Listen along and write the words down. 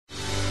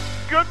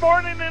Good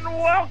morning and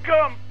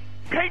welcome.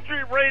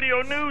 Patriot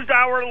Radio News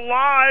Hour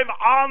live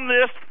on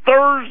this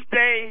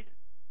Thursday.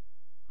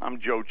 I'm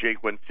Joe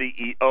Jaquin,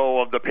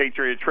 CEO of the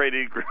Patriot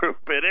Trading Group,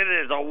 and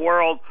it is a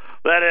world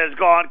that has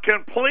gone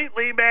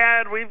completely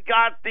mad. We've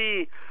got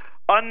the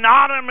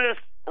anonymous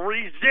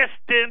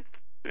resistance.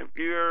 If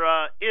you're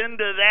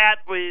into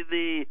that, with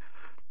the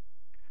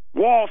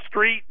Wall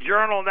Street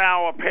Journal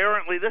now,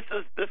 apparently, this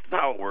is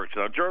how it works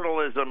now.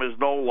 Journalism is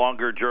no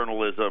longer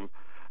journalism.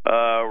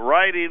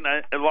 Allowing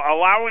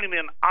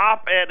an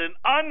op-ed, an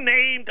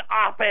unnamed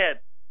op-ed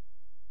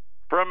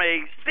from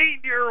a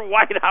senior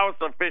White House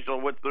official,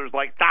 which there's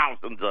like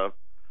thousands of,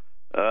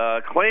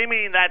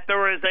 claiming that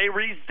there is a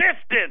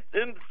resistance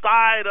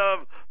inside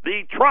of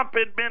the Trump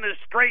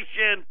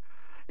administration.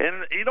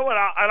 And you know what?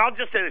 I'll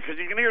just say this because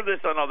you can hear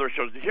this on other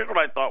shows. Here's what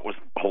I thought was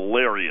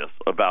hilarious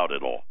about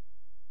it all.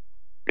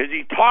 Is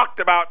he talked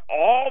about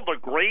all the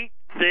great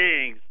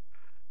things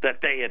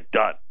that they had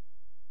done.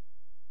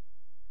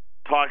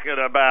 Talking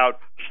about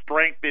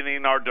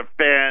strengthening our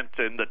defense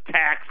and the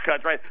tax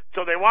cuts, right?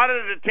 So they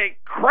wanted to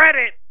take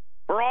credit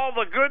for all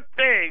the good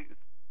things.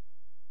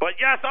 But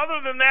yes,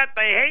 other than that,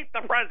 they hate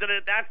the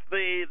president. That's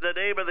the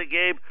name of the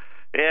game.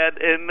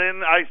 And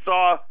then I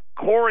saw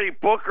Cory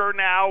Booker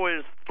now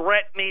is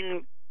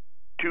threatening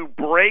to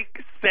break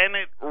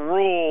Senate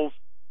rules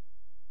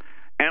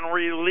and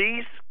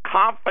release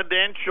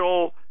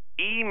confidential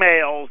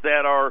emails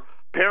that are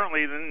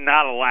apparently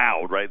not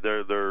allowed, right?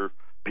 They're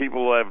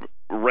people have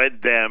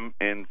read them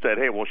and said,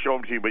 hey, we'll show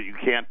them to you, but you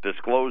can't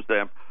disclose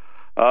them.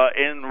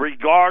 In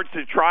regards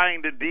to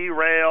trying to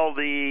derail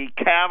the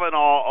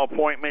Kavanaugh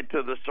appointment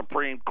to the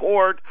Supreme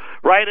Court,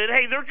 right? And,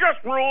 hey, they're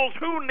just rules.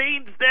 Who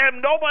needs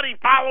them? Nobody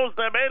follows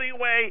them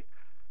anyway.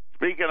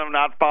 Speaking of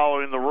not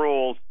following the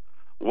rules,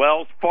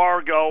 Wells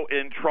Fargo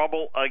in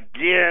trouble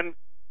again.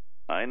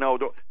 I know.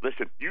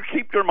 Listen, you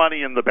keep your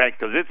money in the bank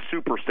because it's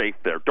super safe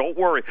there. Don't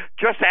worry.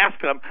 Just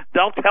ask them.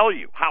 They'll tell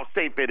you how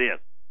safe it is.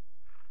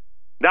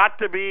 Not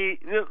to be,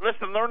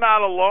 listen, they're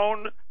not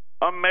alone.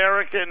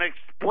 American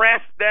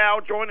Express now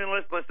joining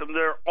list. Listen,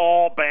 they're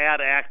all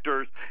bad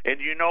actors. And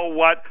you know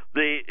what?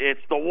 It's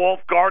the wolf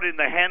guarding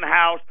the hen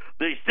house.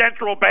 The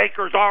central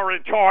bankers are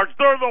in charge.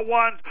 They're the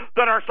ones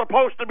that are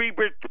supposed to be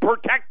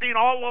protecting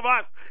all of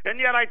us. And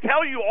yet I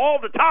tell you all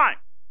the time,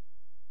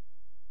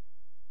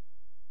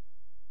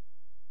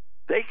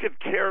 they could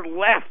care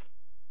less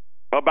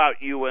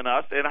about you and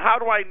us. And how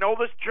do I know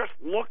this? Just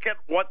look at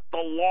what the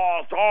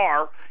laws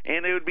are,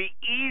 and it would be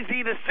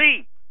easy to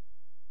see.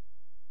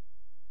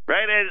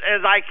 Right?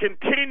 As I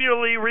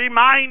continually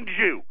remind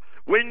you,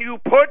 when you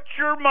put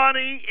your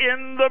money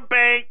in the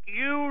bank,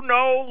 you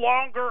no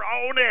longer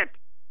own it.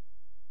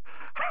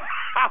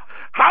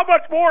 How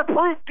much more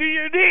proof do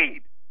you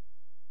need?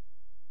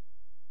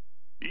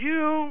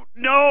 You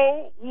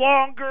no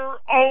longer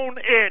own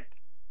it.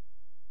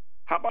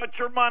 How about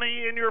your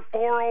money in your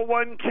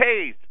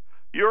 401ks?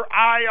 Your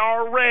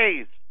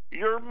IRAs,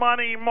 your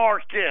money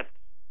markets.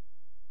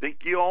 Think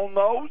you own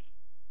those?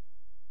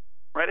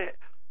 Right?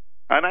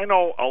 And I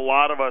know a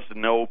lot of us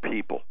know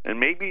people,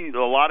 and maybe a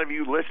lot of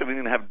you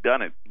listening have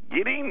done it.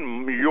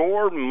 Getting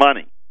your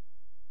money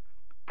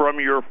from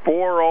your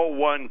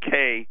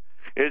 401k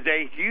is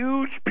a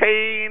huge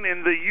pain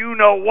in the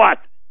you-know-what.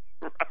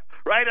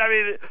 Right? I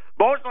mean,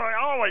 most are like,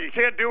 oh, well, you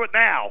can't do it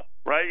now.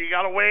 Right? You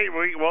got to wait.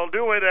 We'll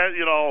do it at,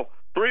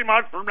 3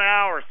 months from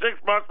now or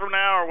 6 months from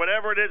now or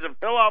whatever it is, and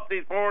fill out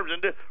these forms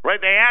and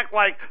right. They act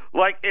like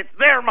it's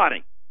their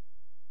money.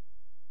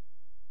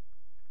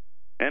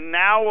 And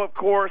now, of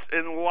course,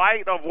 in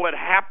light of what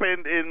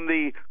happened in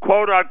the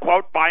quote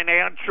unquote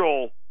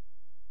financial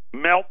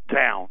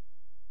meltdown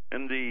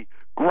in the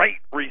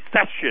Great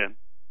Recession,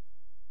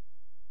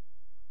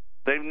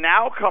 they've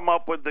now come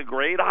up with the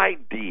great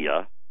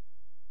idea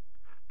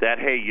that,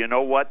 hey, you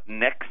know what?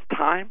 Next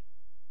time,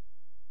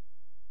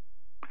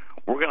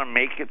 we're going to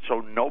make it so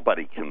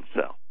nobody can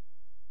sell.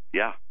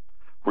 Yeah.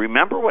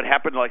 Remember what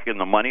happened like in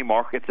the money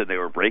markets and they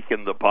were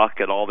breaking the buck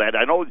and all that?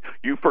 I know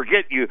you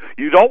forget. You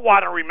don't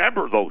want to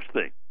remember those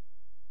things.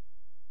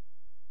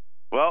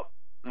 Well,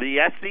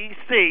 the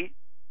SEC,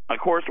 of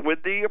course,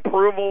 with the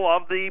approval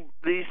of the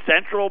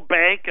central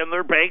bank and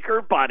their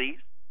banker buddies,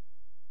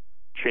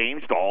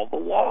 changed all the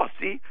laws.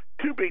 See,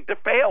 too big to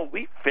fail.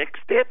 We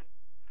fixed it.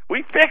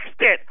 We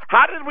fixed it.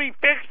 How did we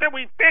fix it?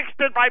 We fixed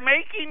it by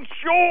making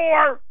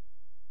sure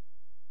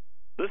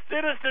the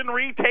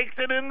citizenry takes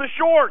it in the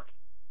short.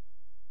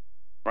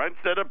 Right?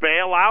 Instead of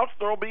bailouts,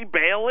 there'll be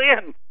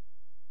bail-in.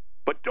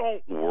 But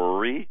don't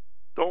worry.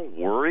 Don't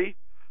worry.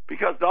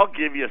 Because they'll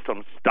give you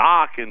some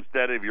stock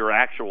instead of your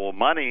actual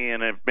money.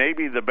 And if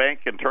maybe the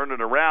bank can turn it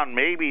around,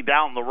 maybe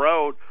down the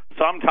road,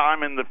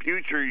 sometime in the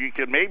future, you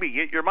can maybe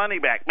get your money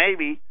back.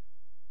 Maybe.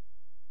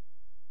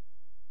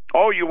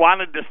 Oh, you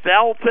wanted to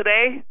sell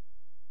today?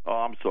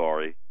 Oh, I'm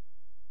sorry.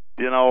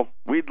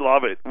 We'd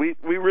love it. We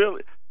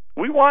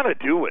want to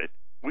do it.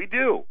 We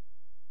do.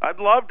 I'd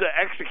love to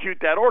execute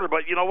that order,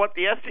 but you know what?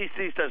 The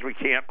SEC says we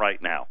can't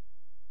right now.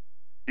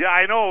 Yeah,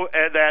 I know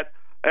that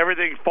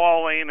everything's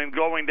falling and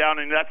going down,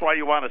 and that's why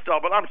you want to sell,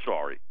 but I'm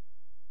sorry.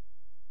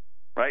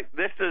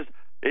 right?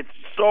 It's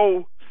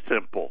so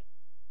simple,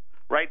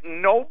 right?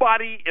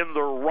 Nobody in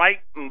their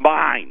right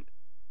mind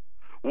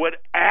would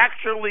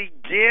actually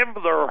give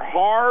their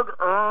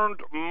hard-earned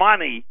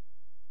money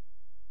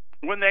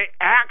when they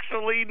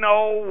actually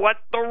know what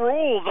the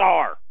rules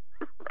are.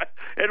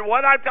 And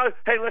what I'm telling you,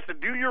 hey, listen,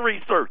 do your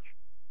research.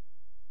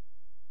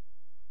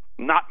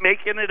 Not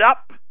making it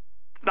up.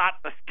 It's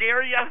not to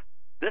scare you.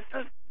 This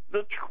is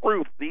the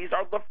truth. These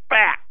are the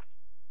facts.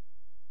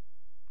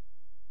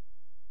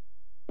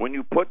 When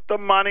you put the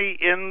money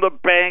in the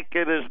bank,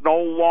 it is no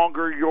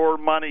longer your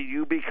money.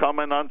 You become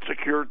an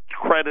unsecured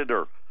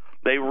creditor.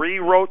 They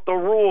rewrote the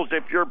rules.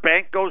 If your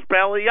bank goes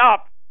belly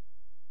up,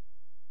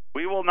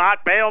 we will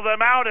not bail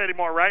them out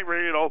anymore, right?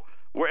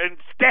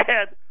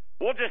 Instead,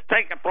 we'll just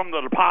take it from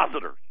the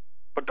depositors.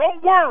 But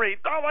don't worry.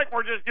 It's not like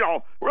we're not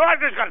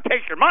just going to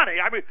take your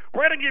money. I mean,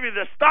 we're going to give you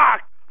the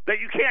stock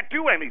that you can't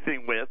do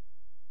anything with.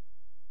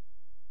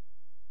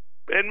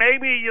 And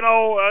maybe,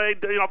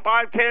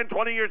 5, 10,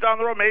 20 years down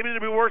the road, maybe it'll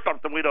be worth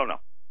something. We don't know.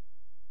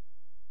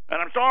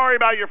 And I'm sorry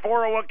about your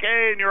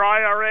 401k and your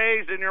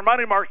IRAs and your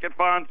money market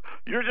funds.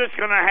 You're just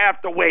going to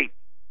have to wait.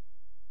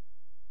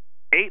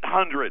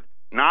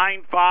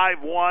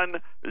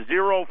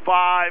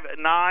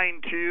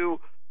 800-951-0592.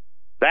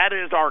 That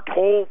is our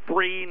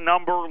toll-free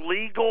number,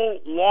 legal,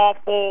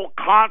 lawful,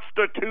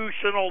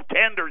 constitutional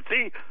tender.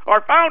 See,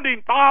 our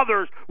founding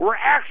fathers were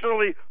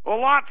actually a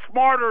lot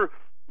smarter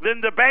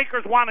than the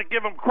bankers want to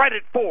give them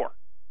credit for.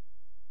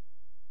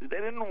 They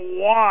didn't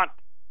want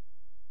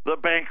the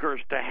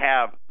bankers to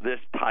have this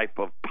type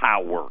of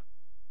power.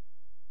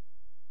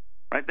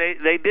 Right?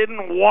 They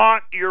didn't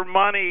want your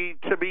money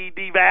to be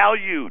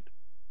devalued.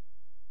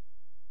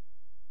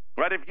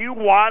 Right? If you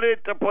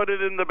wanted to put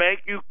it in the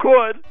bank, you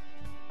could,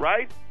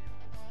 right?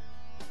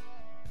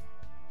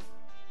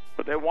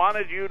 But they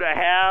wanted you to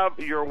have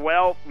your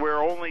wealth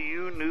where only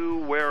you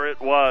knew where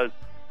it was.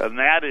 And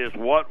that is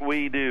what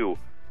we do.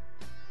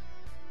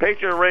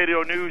 Patriot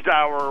Radio News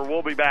Hour.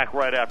 We'll be back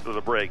right after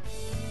the break.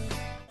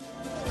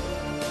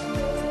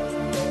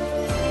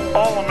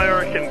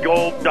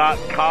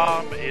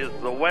 AllAmericanGold.com is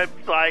the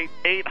website.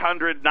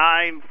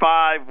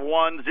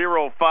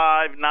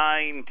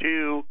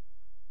 800-951-0592.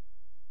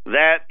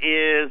 That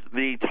is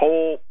the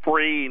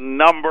toll-free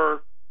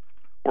number.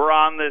 We're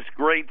on this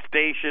great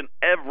station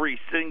every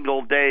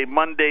single day,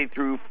 Monday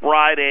through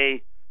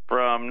Friday,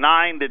 from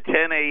 9 to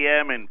 10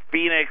 a.m. in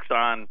Phoenix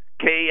on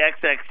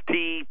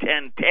KXXT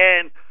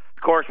 1010.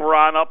 Of course, we're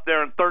on up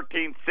there in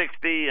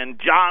 1360 in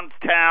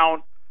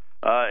Johnstown,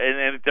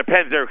 and it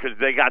depends there because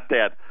they got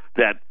that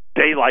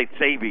daylight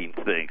savings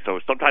thing. So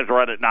sometimes we're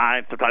on at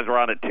 9, sometimes we're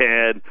on at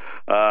 10.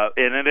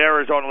 And in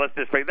Arizona,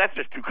 that's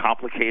just too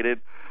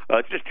complicated.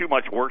 It's just too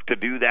much work to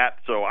do that.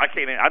 So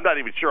I'm not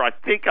even sure. I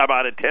think I'm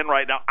on at 10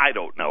 right now. I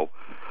don't know.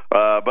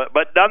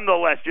 But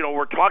nonetheless,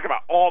 we're talking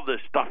about all this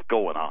stuff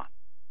going on.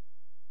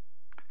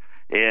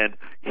 And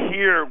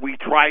here we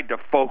tried to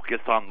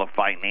focus on the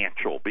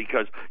financial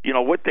because,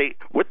 what they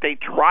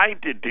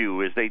tried to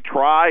do is they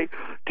try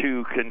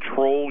to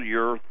control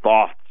your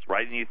thoughts,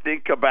 right? And you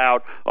think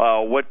about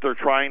what they're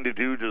trying to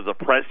do to the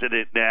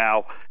president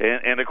now.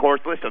 And of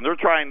course, listen,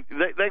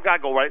 they've got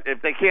to go, right?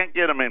 If they can't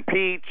get him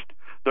impeached,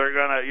 they're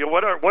going to,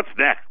 what's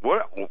next?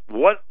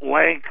 What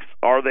lengths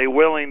are they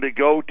willing to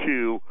go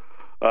to?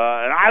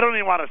 And I don't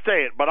even want to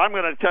say it, but I'm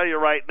going to tell you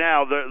right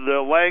now,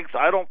 the lengths,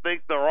 I don't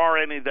think there are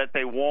any that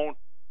they won't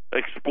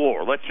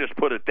explore. Let's just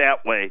put it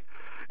that way.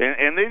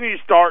 And then you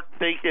start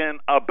thinking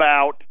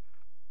about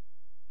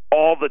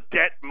all the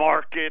debt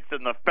markets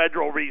and the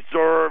Federal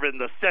Reserve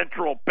and the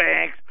central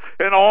banks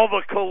and all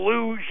the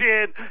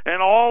collusion and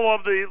all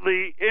of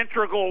the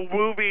integral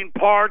moving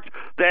parts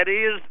that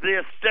is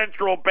this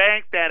central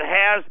bank that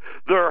has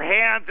their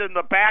hands in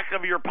the back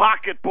of your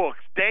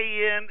pocketbooks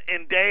day in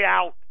and day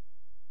out.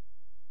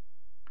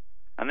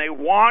 And they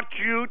want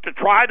you to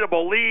try to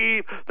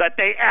believe that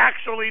they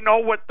actually know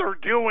what they're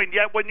doing,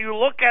 yet when you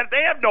look at it,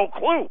 they have no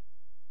clue.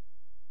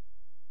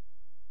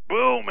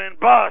 Boom and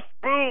bust,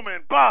 boom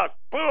and bust,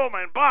 boom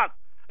and bust.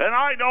 And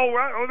I know,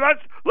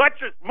 let's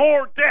just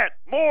more debt.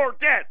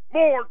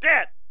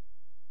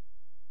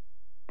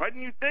 Right?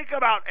 And you think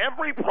about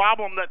every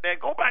problem that they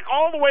go back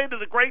all the way to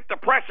the Great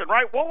Depression,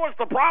 right? What was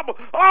the problem?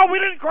 Oh, we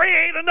didn't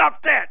create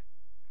enough debt.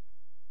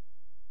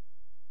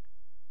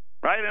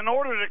 Right? In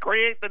order to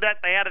create the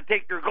debt, they had to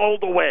take your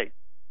gold away.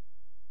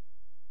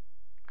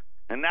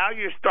 And now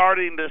you're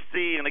starting to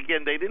see, and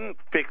again, they didn't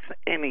fix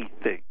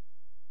anything.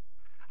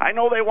 I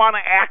know they want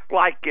to act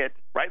like it,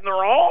 right? And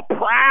they're all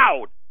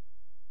proud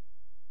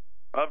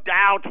of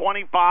Dow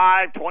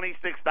 25,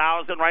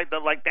 26,000, right?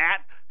 Like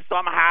that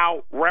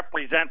somehow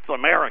represents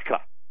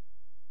America.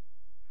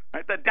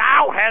 Right? The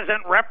Dow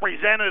hasn't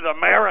represented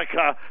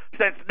America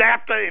since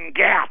NAFTA and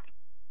GATT.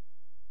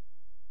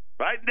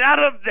 Right? None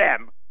of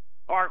them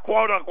are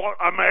quote-unquote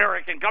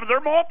American companies.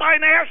 They're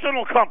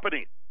multinational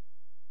companies.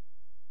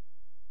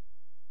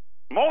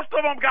 Most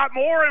of them got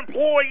more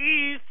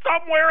employees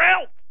somewhere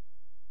else.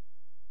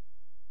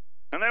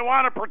 And they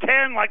want to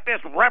pretend like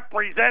this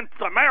represents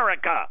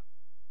America.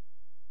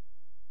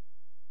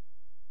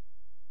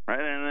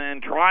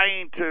 and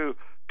trying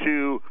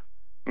to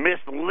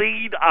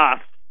mislead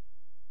us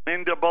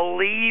into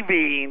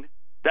believing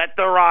that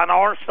they're on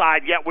our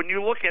side. Yet when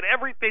you look at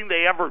everything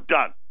they ever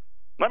done,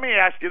 let me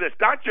ask you this,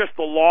 not just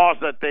the laws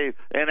that they've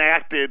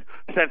enacted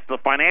since the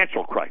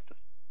financial crisis,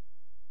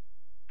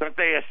 since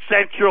they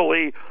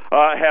essentially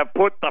have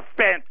put the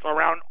fence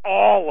around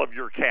all of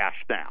your cash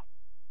now.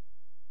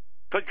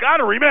 Because you got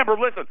to remember,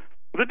 listen,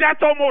 the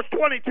debt's almost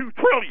 $22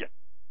 trillion.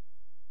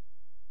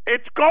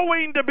 It's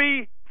going to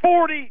be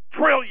 $40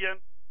 trillion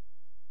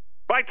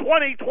by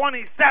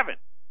 2027.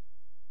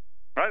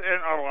 Right?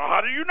 And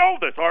how do you know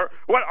this?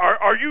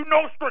 Are you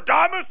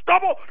Nostradamus,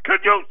 Double?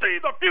 Could you see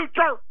the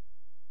future?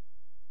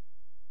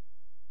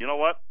 You know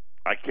what?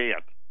 I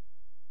can't.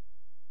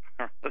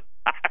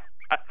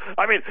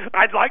 I mean,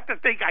 I'd like to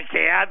think I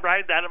can,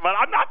 right? But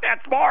I'm not that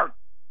smart.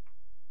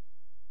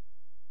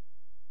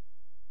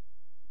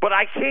 But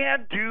I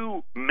can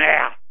do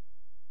math,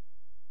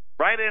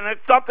 right? And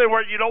it's something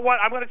where, you know what?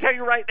 I'm going to tell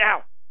you right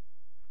now.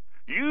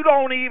 You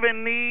don't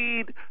even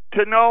need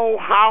to know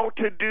how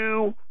to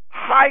do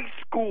high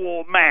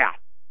school math.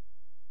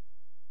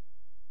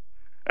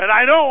 And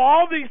I know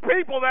all these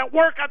people that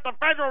work at the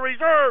Federal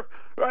Reserve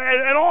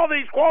and all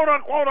these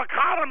quote-unquote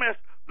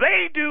economists,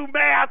 they do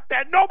math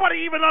that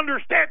nobody even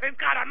understands. They've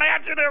got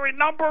imaginary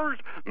numbers,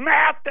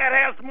 math that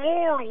has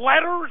more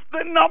letters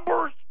than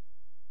numbers.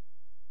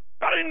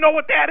 I don't even know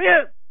what that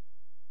is.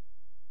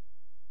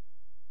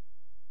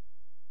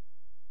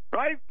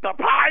 Right? The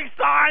pi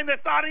sign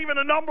that's not even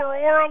a number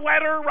or a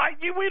letter, right?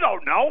 We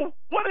don't know.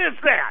 What is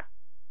that?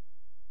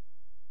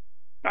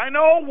 I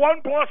know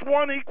 1 plus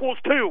 1 equals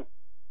 2.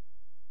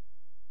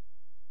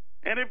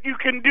 And if you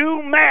can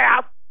do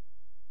math,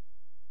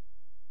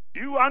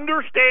 you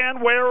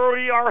understand where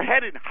we are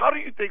headed. How do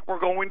you think we're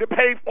going to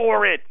pay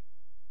for it?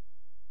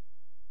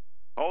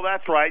 Oh,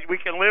 that's right. We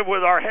can live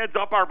with our heads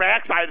up our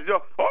backside and go,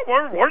 oh,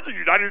 we're the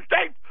United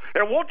States,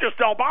 and we'll just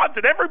sell bonds,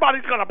 and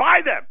everybody's going to buy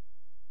them.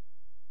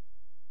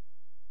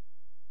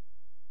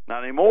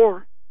 Not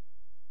anymore.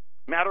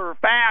 Matter of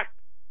fact,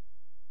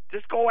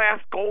 just go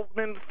ask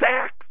Goldman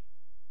Sachs.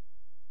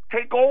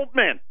 Hey,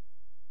 Goldman,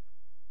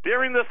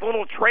 during this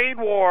little trade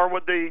war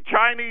with the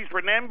Chinese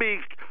renminbi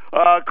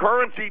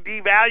currency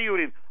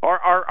devaluing,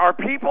 are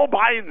people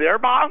buying their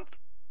bonds?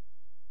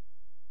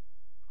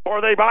 Or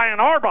are they buying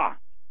our bonds?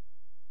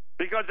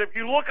 Because if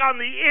you look on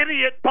the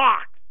idiot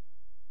box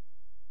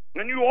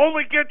and you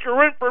only get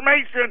your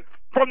information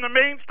from the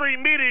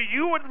mainstream media,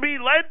 you would be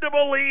led to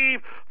believe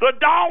the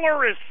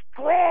dollar is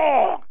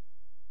strong.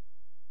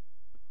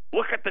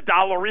 Look at the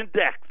dollar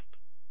index.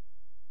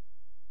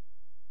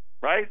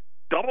 Right?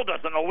 Double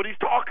doesn't know what he's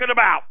talking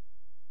about.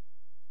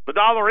 The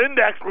dollar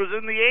index was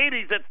in the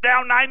 80s. It's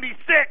now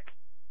 96.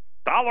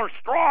 Dollar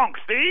strong,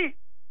 see?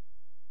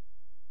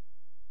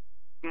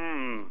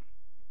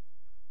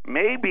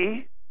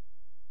 Maybe.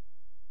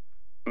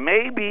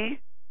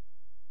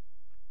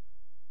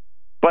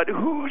 But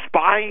who's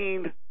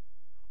buying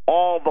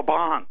all the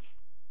bonds?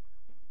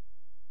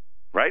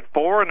 Right?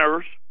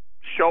 Foreigners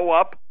show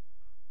up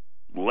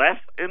less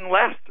and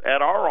less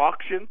at our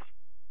auctions.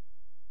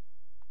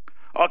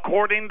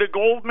 According to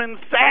Goldman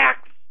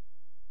Sachs,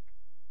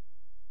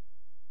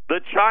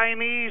 the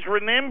Chinese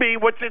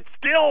renminbi, which it's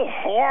still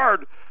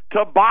hard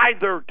to buy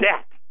their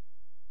debt.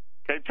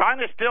 Okay,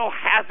 China still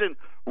hasn't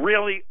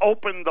really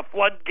opened the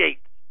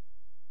floodgates.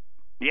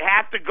 You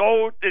have to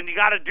go and you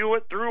got to do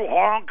it through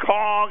Hong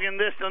Kong and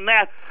this and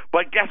that.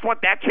 But guess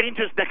what? That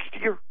changes next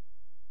year.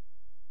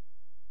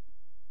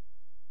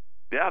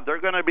 Yeah,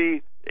 they're going to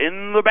be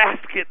in the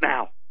basket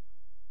now.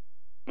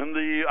 And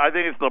I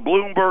think it's the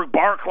Bloomberg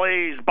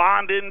Barclays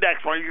Bond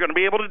Index where you're going to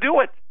be able to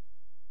do it.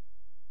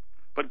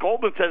 But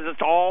Goldman says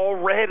it's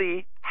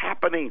already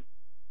happening.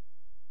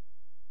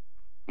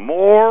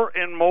 More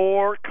and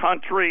more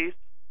countries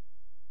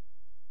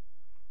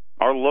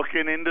are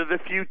looking into the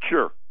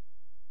future.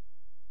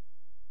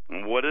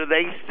 And what do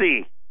they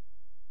see?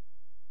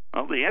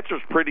 Well, the answer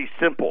is pretty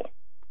simple.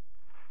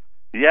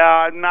 Yeah,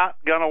 I'm not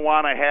going to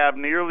want to have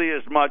nearly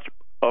as much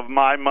of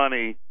my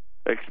money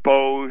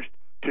exposed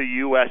to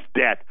U.S.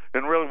 debt.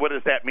 And really, what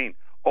does that mean?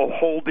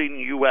 Holding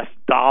U.S.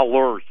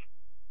 dollars.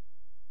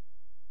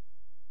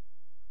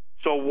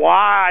 So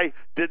why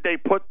did they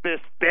put this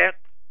fence?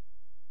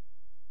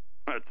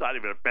 It's not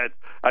even a fence.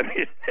 I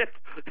mean,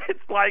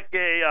 it's like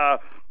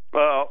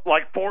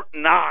like Fort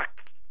Knox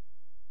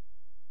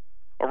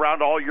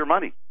around all your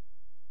money,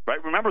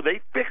 right? Remember,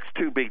 they fixed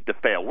too big to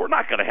fail. We're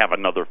not going to have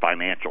another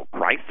financial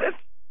crisis.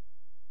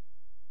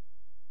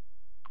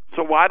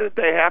 So why did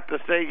they have to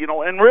say,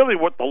 and really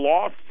what the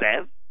law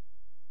says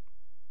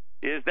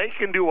is they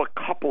can do a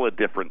couple of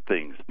different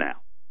things now.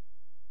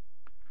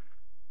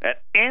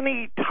 At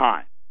any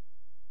time,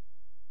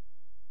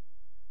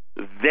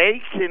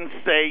 they can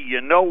say,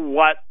 you know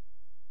what,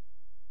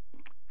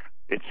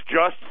 it's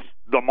just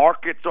the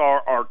markets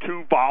are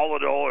too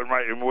volatile,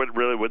 and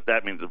what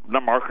that means,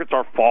 the markets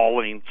are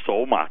falling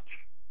so much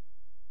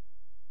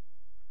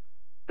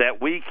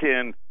that we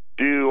can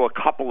do a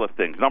couple of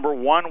things. Number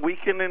one, we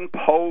can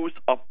impose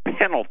a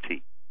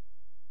penalty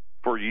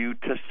for you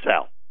to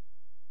sell.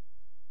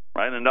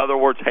 right? In other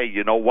words, hey,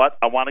 you know what?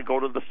 I want to go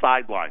to the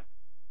sideline.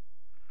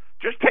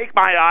 Just take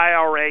my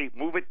IRA,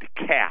 move it to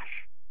cash,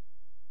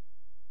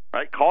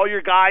 right? Call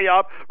your guy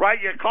up, right?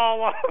 You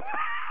call up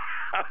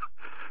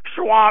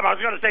Schwab. I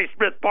was going to say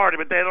Smith Barney,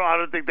 but I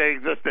don't think they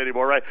exist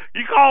anymore, right?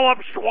 You call up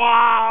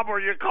Schwab or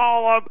you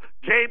call up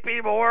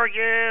J.P.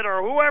 Morgan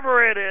or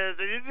whoever it is,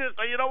 and you just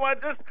say, you know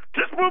what?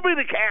 Just move me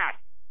to cash.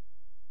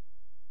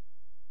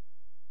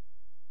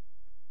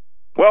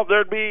 Well,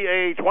 there'd be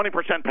a 20%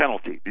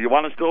 penalty. Do you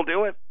want to still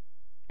do it?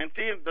 And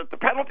see, the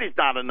penalty's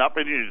not enough.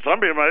 And some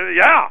people,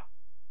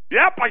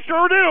 yep, I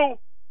sure do.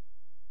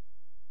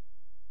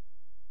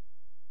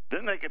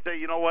 Then they can say,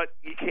 you know what,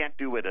 you can't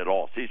do it at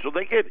all. See, so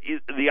they get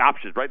the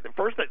options, right?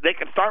 First, they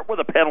can start with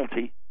a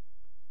penalty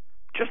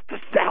just to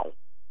sell.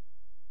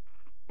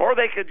 Or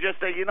they could just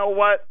say, you know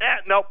what,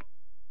 nope,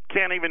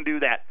 can't even do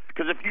that.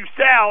 Because if you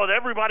sell and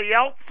everybody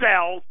else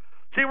sells,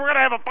 see, we're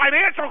going to have a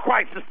financial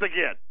crisis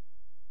again.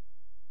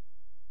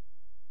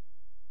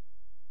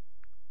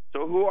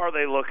 So who are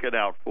they looking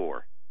out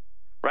for?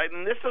 Right?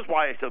 And this is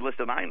why I said,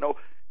 listen, I know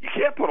you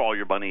can't put all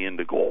your money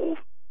into gold.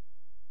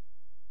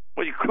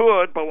 Well, you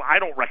could, but I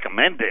don't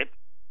recommend it.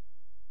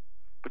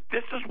 But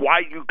this is why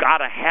you got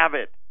to have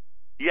it.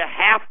 You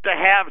have to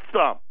have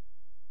some.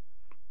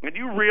 And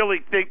you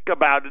really think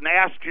about it and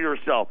ask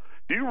yourself,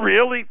 do you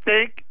really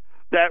think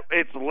that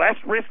it's less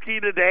risky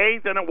today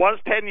than it was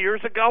 10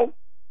 years ago?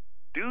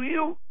 Do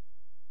you?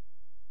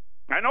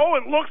 I know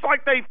it looks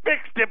like they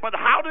fixed it, but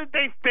how did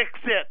they fix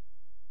it?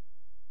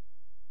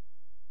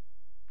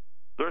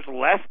 There's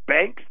less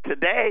banks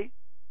today.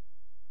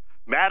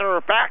 Matter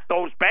of fact,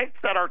 those banks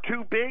that are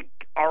too big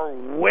are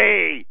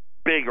way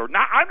bigger.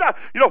 Now, I'm not,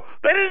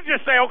 they didn't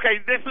just say, okay,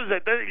 this is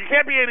it. You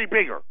can't be any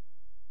bigger.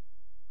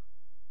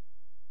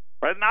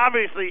 Right? And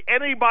obviously,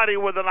 anybody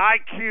with an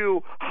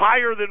IQ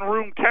higher than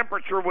room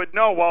temperature would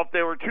know, well, if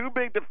they were too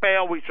big to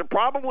fail, we should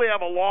probably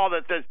have a law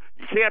that says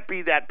you can't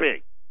be that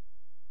big.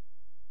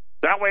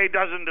 That way it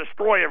doesn't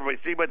destroy everybody.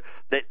 See, but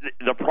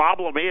the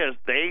problem is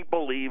they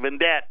believe in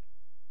debt.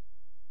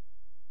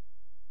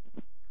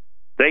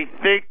 They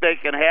think they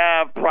can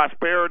have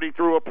prosperity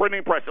through a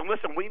printing press. And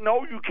listen, we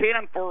know you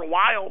can for a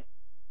while.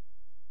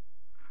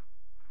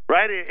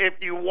 Right? If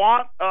you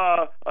want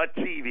a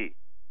TV,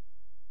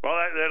 well,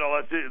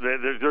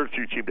 they're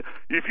too cheap.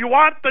 If you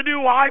want the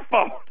new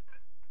iPhone,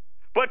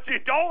 but you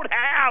don't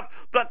have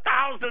the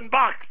 $1,000,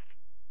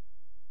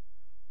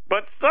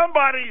 but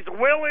somebody's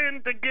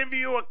willing to give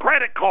you a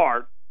credit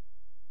card,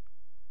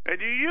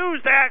 and you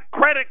use that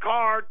credit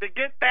card to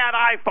get that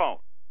iPhone,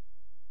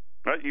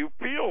 right? You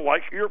feel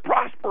like you're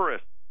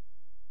prosperous.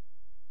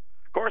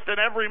 Of course, then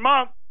every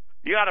month,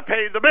 you got to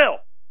pay the bill.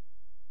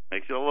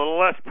 Makes you a little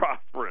less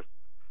prosperous.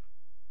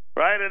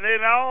 Right? And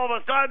then all of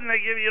a sudden,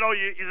 they give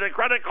the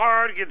credit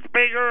card gets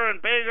bigger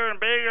and bigger and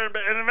bigger.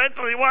 And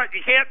eventually, what? You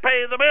can't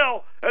pay the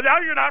bill. And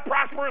now you're not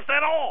prosperous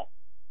at all.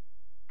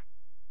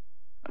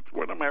 That's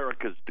what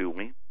America's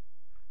doing.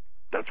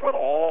 That's what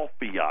all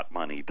fiat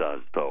money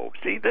does, though.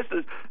 See, this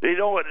is,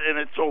 and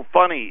it's so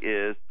funny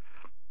is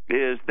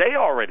they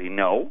already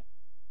know.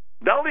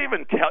 They'll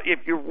even tell,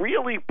 if you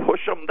really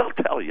push them, they'll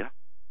tell you.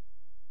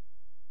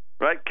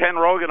 Right? Ken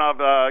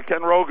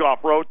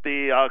Rogoff wrote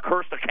the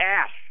Curse of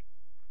Cash.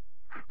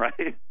 Right?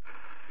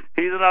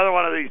 He's another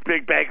one of these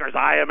big bankers,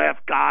 IMF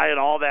guy and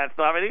all that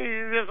stuff. And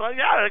he's just like,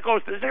 yeah, it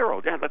goes to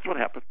zero. Yeah, that's what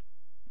happens.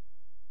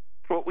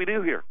 That's what we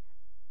do here.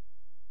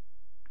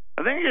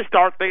 And then you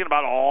start thinking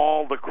about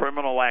all the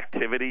criminal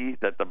activity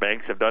that the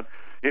banks have done.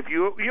 If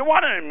you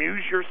want to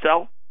amuse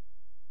yourself,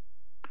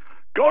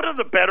 go to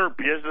the Better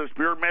Business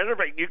Bureau. Matter of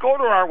fact, you go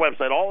to our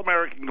website,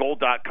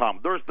 allamericangold.com.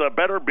 There's the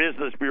Better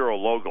Business Bureau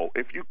logo.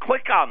 If you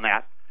click on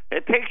that,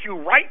 it takes you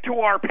right to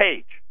our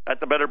page at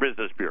the Better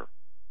Business Bureau.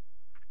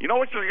 You know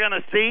what you're going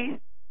to see?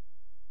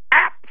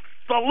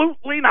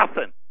 Absolutely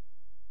nothing.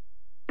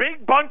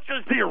 Big bunch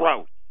of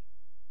zeros.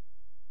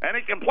 Any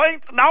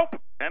complaints?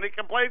 Nope. Any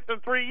complaints in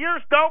 3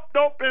 years? Nope,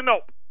 nope, and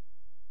nope.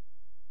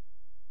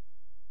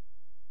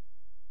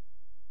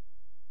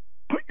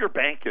 Put your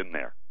bank in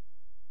there.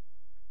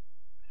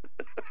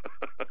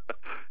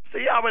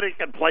 See how many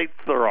complaints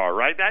there are,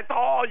 right? That's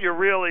all you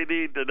really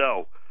need to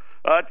know.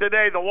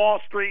 Today, the Wall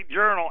Street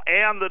Journal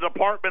and the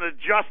Department of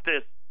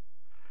Justice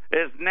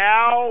is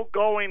now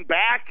going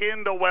back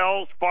into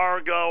Wells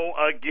Fargo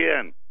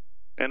again.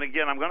 And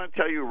again, I'm going to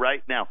tell you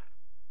right now,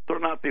 they're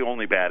not the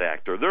only bad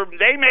actor.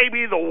 They may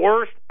be the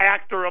worst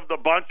actor of the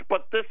bunch,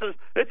 but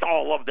it's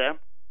all of them.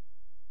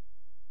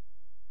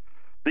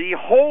 The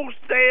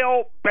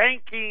wholesale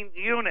banking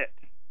unit.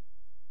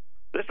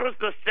 This was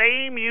the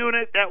same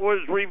unit that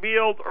was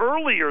revealed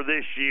earlier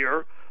this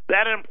year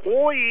that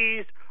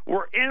employees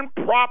were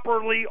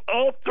improperly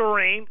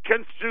altering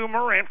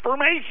consumer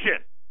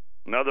information.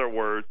 In other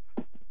words,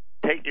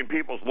 taking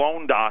people's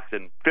loan docs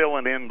and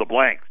filling in the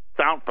blanks.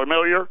 Sound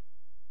familiar?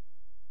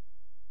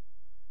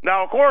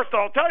 Now, of course,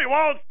 they'll tell you,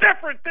 well, it's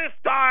different this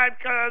time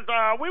because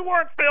we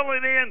weren't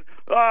filling in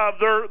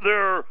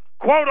their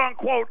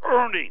quote-unquote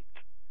earnings.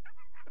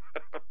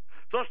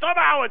 So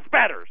somehow it's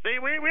better. See,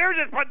 we were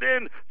just putting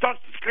in Social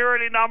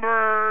Security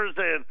numbers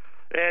and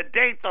and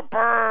dates of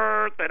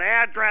birth and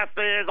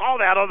addresses, all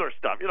that other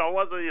stuff. It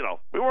wasn't,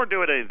 we weren't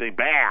doing anything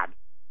bad.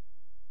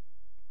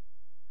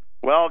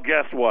 Well,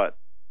 guess what?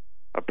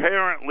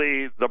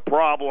 Apparently, the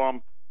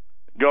problem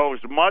goes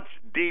much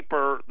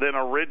deeper than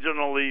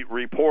originally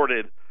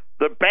reported.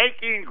 The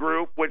banking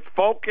group, which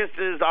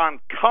focuses on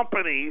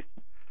companies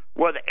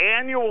with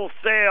annual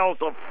sales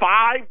of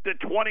 $5 to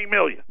 $20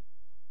 million.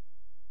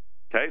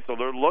 Okay, so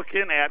they're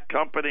looking at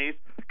companies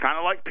kind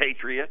of like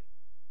Patriot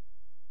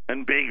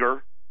and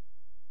bigger.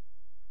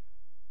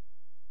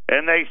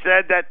 And they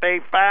said that they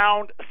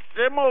found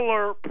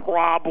similar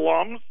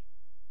problems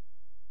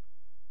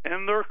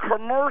in their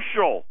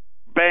commercial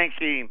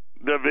banking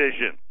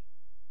division.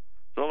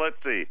 So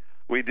let's see.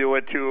 We do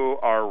it to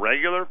our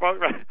regular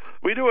folks.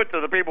 We do it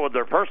to the people with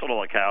their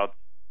personal accounts.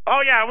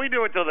 Oh, yeah, we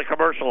do it to the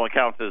commercial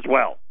accounts as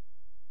well,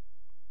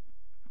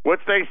 which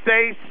they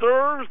say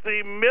serves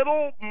the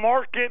middle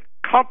market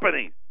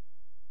companies.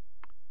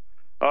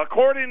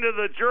 According to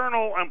the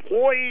journal,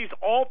 employees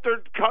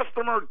altered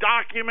customer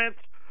documents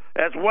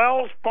as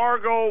Wells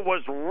Fargo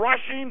was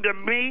rushing to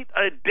meet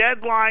a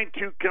deadline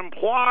to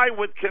comply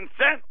with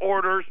consent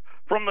orders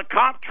from the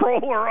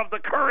comptroller of the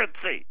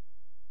currency.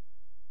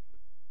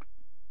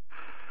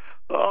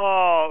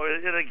 Oh,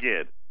 and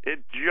again,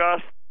 it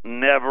just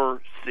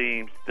never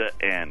seems to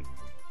end.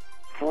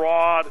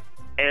 Fraud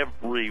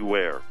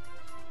everywhere.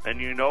 And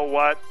you know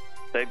what?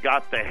 They've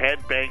got the head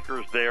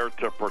bankers there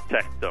to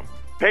protect them.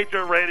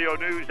 Patriot Radio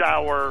News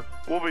Hour.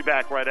 We'll be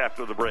back right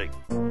after the break.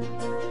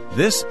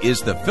 This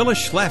is the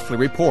Phyllis Schlafly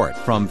Report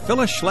from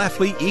Phyllis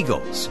Schlafly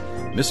Eagles.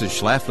 Mrs.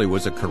 Schlafly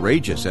was a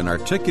courageous and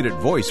articulate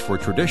voice for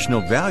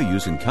traditional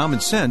values and common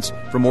sense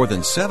for more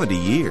than 70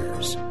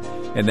 years.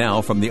 And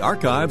now, from the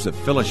archives of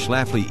Phyllis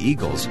Schlafly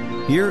Eagles,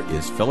 here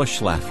is Phyllis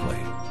Schlafly.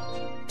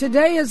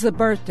 Today is the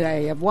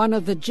birthday of one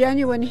of the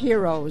genuine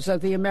heroes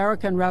of the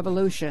American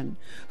Revolution,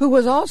 who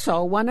was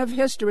also one of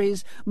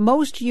history's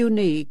most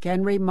unique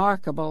and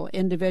remarkable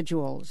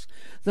individuals,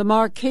 the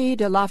Marquis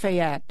de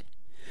Lafayette.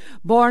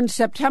 Born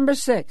September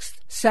 6,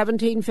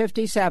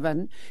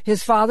 1757,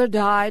 his father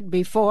died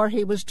before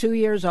he was 2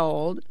 years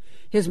old,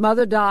 his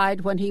mother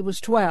died when he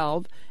was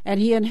 12, and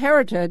he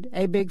inherited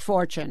a big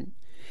fortune.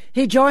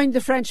 He joined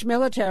the French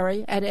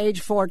military at age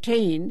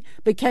 14,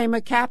 became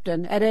a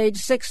captain at age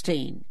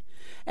 16.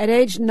 At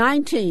age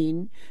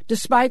 19,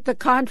 despite the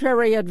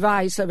contrary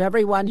advice of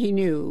everyone he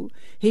knew,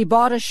 he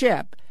bought a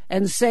ship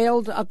and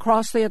sailed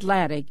across the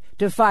Atlantic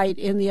to fight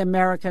in the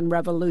American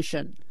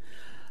Revolution.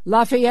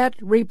 Lafayette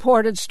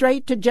reported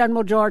straight to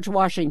General George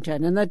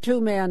Washington, and the two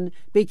men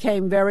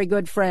became very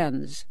good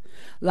friends.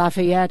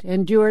 Lafayette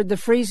endured the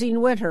freezing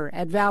winter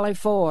at Valley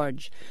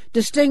Forge,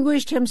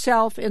 distinguished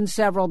himself in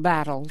several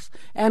battles,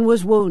 and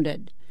was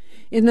wounded.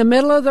 In the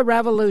middle of the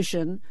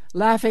Revolution,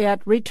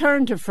 Lafayette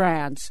returned to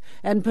France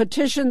and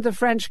petitioned the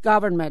French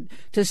government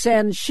to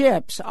send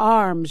ships,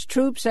 arms,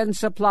 troops, and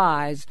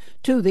supplies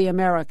to the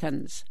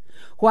Americans.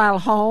 While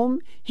home,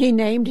 he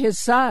named his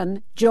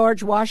son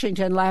George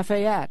Washington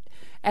Lafayette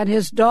and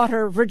his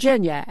daughter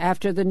Virginia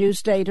after the new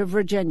state of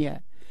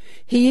Virginia.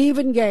 He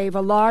even gave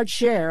a large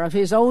share of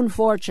his own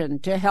fortune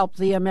to help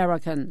the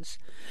Americans.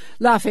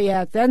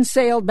 Lafayette then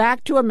sailed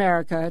back to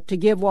America to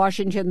give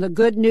Washington the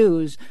good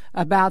news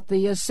about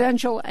the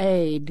essential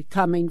aid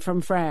coming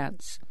from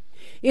France.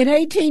 In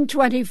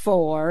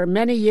 1824,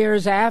 many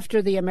years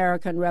after the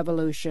American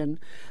Revolution,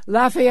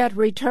 Lafayette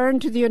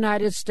returned to the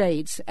United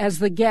States as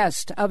the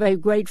guest of a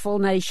grateful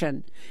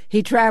nation.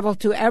 He traveled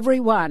to every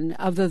one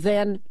of the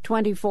then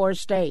 24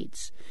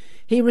 states.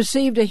 He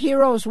received a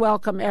hero's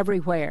welcome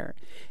everywhere.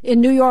 In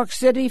New York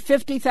City,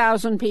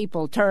 50,000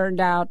 people turned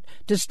out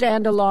to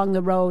stand along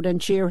the road and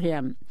cheer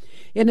him.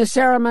 In a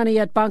ceremony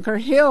at Bunker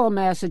Hill,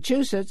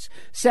 Massachusetts,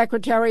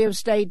 Secretary of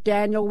State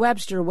Daniel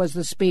Webster was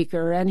the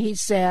speaker, and he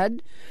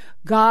said,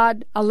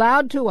 "God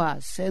allowed to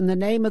us, in the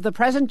name of the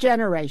present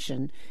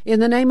generation,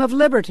 in the name of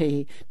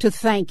liberty, to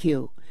thank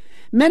you."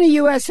 Many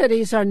U.S.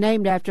 cities are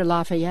named after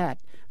Lafayette,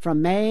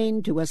 from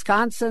Maine to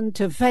Wisconsin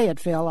to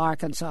Fayetteville,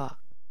 Arkansas.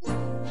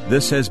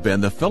 This has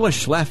been the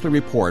Phyllis Schlafly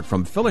Report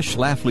from Phyllis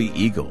Schlafly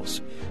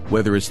Eagles.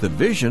 Whether it's the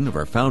vision of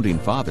our founding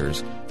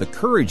fathers, the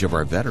courage of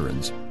our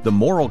veterans, the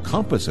moral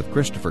compass of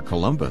Christopher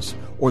Columbus,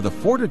 or the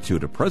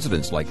fortitude of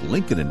presidents like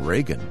Lincoln and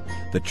Reagan,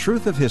 the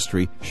truth of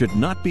history should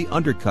not be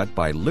undercut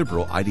by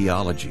liberal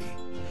ideology.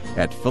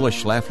 At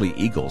Phyllis Schlafly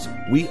Eagles,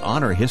 we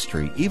honor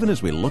history even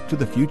as we look to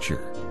the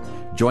future.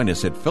 Join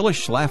us at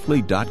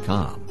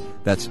phyllisschlafly.com.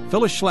 That's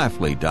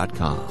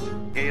phyllisschlafly.com.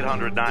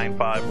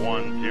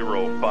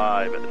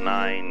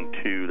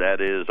 800-951-0592.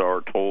 That is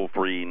our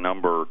toll-free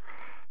number.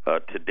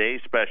 Today's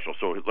special.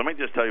 So let me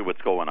just tell you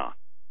what's going on.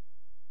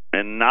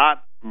 And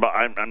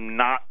I'm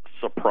not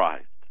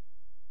surprised.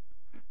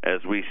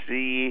 As we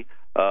see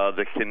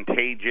the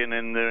contagion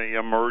in the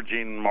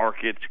emerging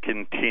markets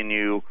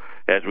continue,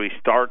 as we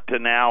start to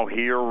now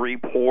hear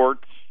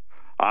reports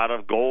out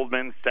of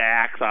Goldman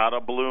Sachs, out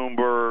of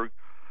Bloomberg,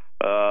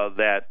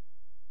 that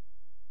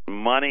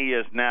money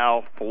is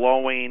now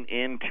flowing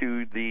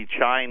into the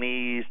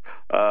Chinese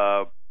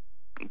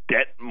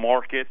debt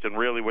markets and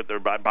really what they're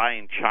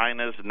buying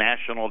China's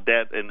national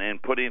debt and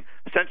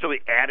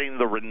essentially adding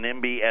the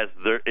renminbi as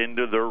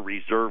into their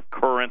reserve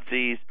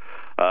currencies.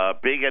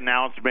 Big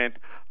announcement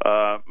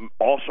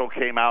also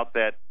came out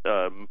that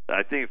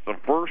I think it's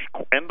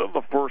the end of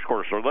the first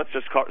quarter, so let's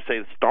just say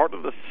the start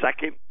of the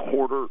second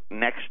quarter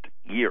next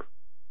year.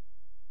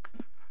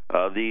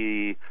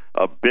 The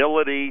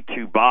ability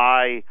to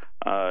buy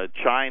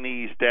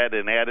Chinese debt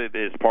and add it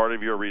as part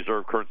of your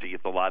reserve currency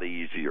gets a lot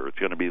easier. It's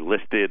going to be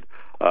listed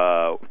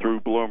through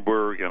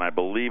Bloomberg, and I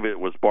believe it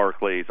was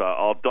Barclays.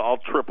 I'll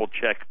triple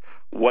check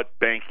what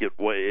bank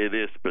it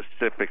is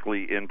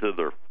specifically into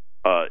their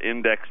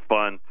index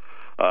fund,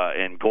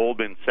 and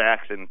Goldman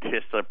Sachs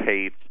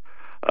anticipates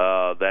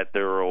that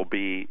there will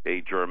be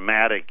a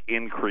dramatic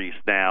increase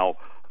now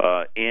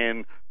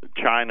in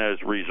China's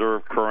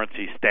reserve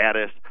currency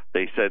status.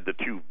 They said the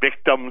two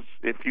victims,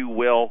 if you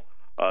will,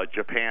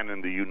 Japan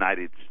and the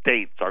United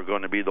States, are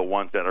going to be the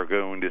ones that are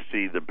going to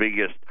see the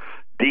biggest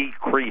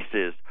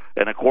decreases.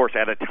 And, of course,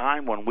 at a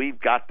time when we've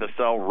got to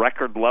sell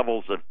record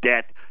levels of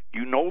debt,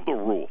 you know the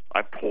rules.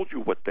 I've told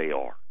you what they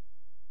are.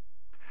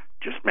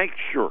 Just make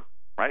sure,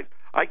 right?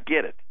 I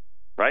get it,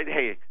 right?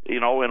 Hey,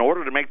 in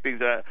order to make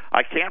these,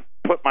 I can't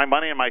put my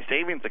money in my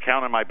savings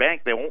account in my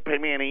bank. They won't pay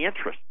me any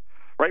interest.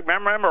 Right?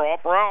 Remember,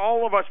 for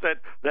all of us that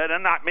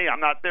and not me, I'm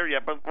not there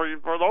yet, but for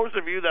those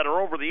of you that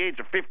are over the age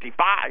of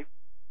 55,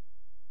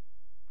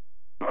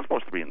 you're not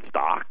supposed to be in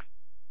stocks.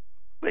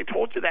 They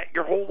told you that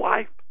your whole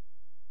life.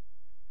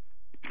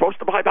 You're supposed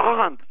to buy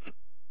bonds.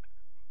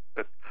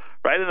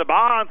 Right? In the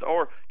bonds,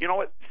 or,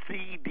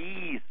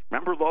 CDs.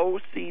 Remember those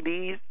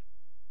CDs?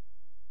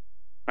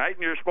 Right?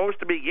 And you're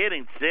supposed to be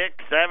getting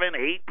 6, 7,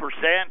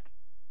 8%,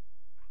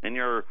 and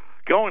you're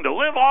going to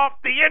live off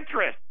the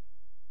interest.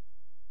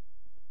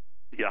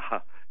 Yeah,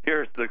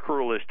 here's the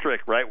cruelest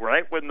trick, right?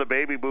 Right when the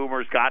baby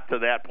boomers got to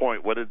that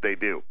point, what did they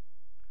do?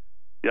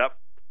 Yep,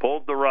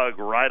 pulled the rug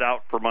right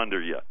out from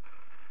under you.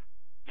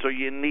 So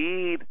you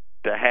need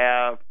to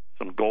have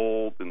some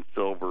gold and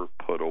silver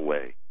put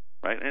away,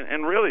 right?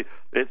 And really,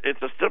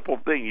 it's a simple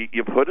thing.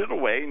 You put it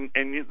away,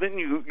 and then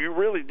you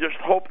really just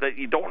hope that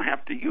you don't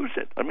have to use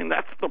it. I mean,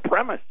 that's the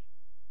premise.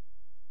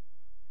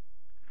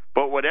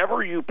 But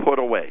whatever you put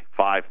away,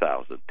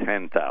 5,000,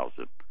 10,000,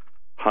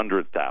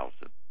 100,000,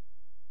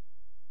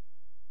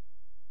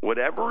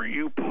 whatever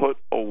you put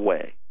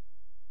away,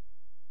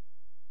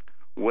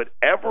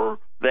 whatever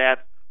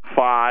that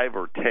 5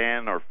 or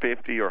 10 or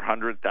 50 or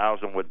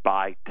 100,000 would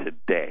buy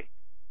today,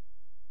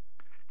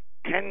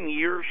 10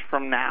 years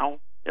from now,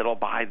 it'll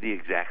buy the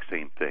exact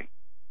same thing.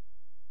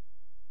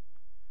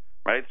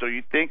 Right? So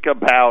you think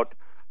about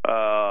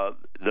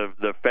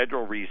the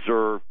Federal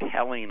Reserve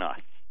telling us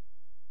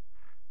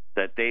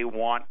that they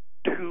want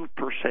 2%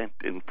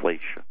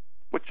 inflation,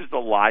 which is a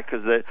lie,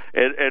 because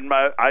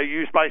I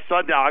use my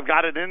son now. I've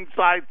got an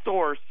inside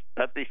source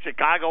at the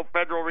Chicago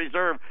Federal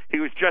Reserve. He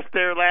was just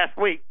there last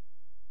week,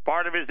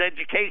 part of his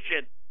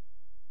education,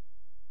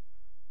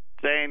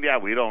 saying, yeah,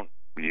 we don't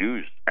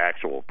use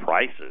actual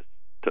prices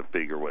to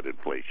figure what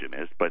inflation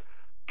is, but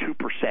 2%.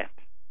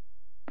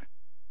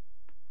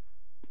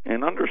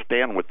 And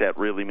understand what that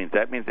really means.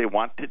 That means they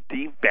want to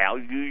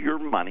devalue your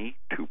money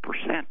 2%.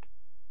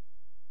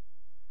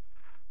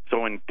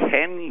 So in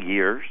 10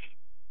 years,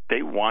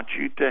 they want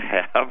you to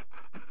have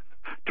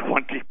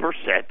 20%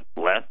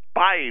 less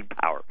buying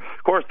power.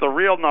 Of course, the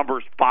real number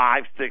is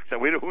 5, 6,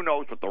 7. Who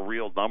knows what the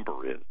real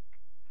number is?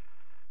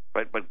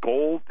 Right? But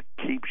gold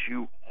keeps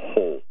you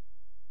whole.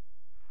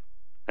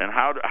 And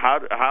how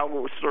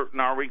certain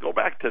are we? Go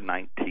back to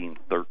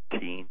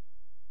 1913.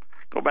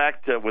 Go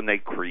back to when they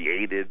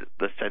created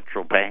the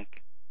central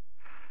bank.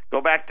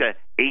 Go back to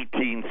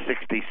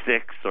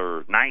 1866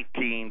 or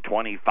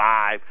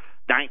 1925,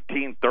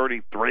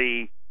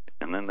 1933.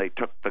 And then they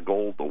took the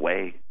gold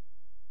away.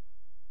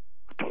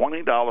 A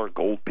 $20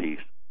 gold piece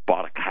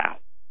bought a cow.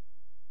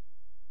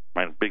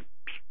 Right, a big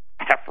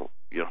heifer,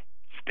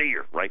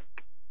 steer, right?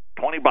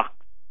 $20,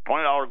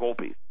 $20 gold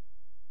piece.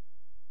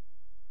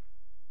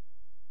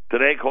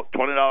 Today,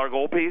 $20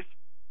 gold piece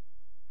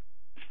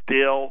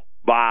still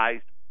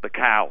buys the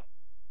cow.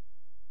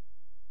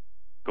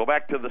 Go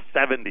back to the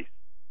 70s.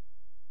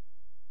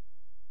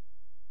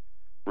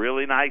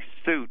 Really nice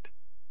suit,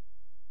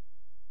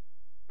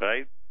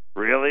 right?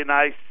 Really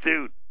nice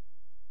suit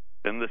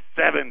in the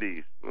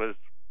 70s was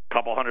a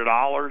couple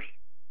 $100.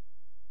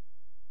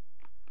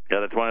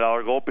 Got a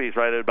 $20 gold piece,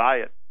 right? I'd buy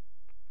it.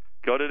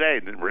 Go today,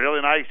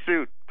 really nice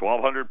suit,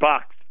 $1,200.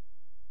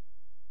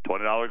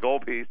 $20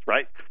 gold piece,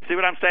 right? See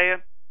what I'm saying?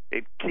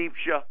 It keeps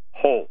you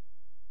whole.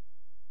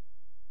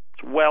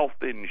 It's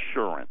wealth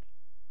insurance.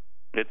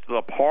 It's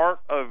the part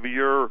of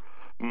your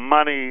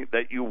money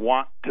that you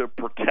want to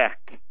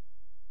protect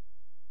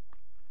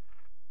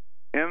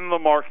in the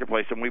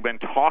marketplace, and we've been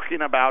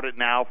talking about it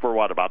now for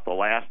about the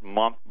last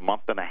month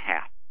and a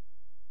half.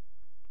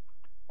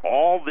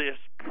 All this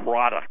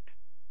product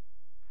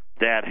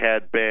that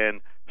had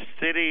been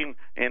sitting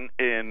in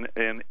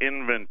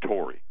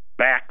inventory,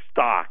 back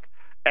stock,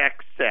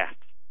 excess,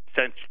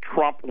 since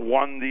Trump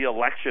won the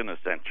election,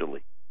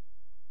 essentially,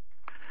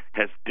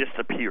 has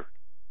disappeared.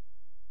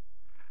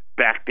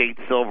 Backdate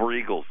Silver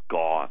Eagles,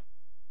 gone.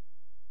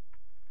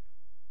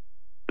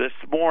 This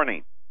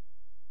morning,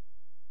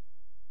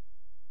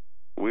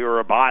 we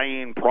were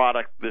buying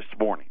product this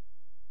morning.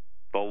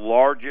 The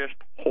largest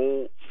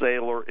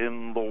wholesaler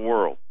in the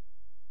world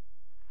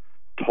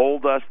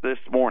told us this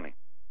morning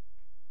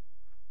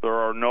there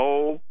are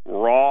no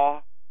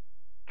raw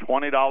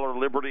 $20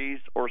 Liberties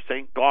or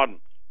St.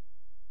 Gaudens.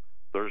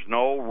 There's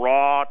no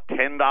raw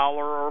 $10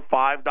 or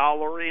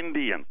 $5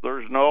 Indians.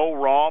 There's no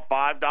raw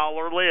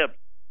 $5 Libs.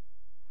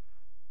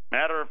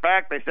 Matter of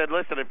fact, they said,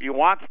 listen, if you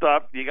want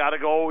stuff, you got to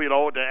go,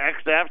 to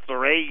XFs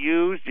or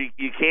AUs.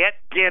 You can't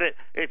get it.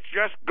 It's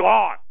just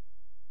gone.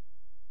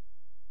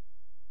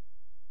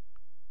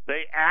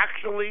 They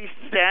actually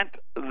sent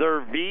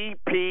their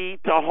VP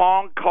to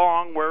Hong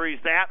Kong, where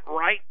he's at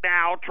right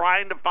now,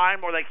 trying to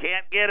find where they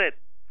can't get it.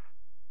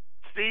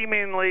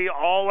 Seemingly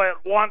all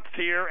at once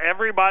here,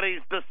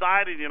 everybody's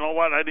decided, you know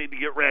what, I need to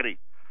get ready.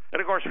 And,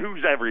 of course,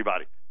 who's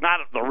everybody? Not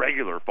the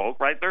regular folk,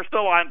 right? They're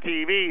still on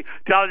TV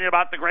telling you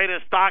about the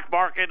greatest stock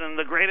market and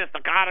the greatest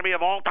economy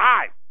of all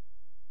time.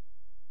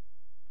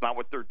 It's not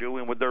what they're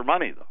doing with their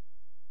money, though.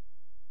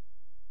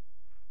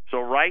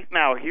 So right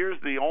now, here's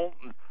the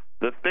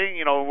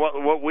thing,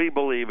 what we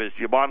believe is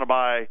you want to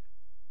buy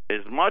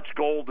as much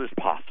gold as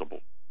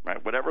possible,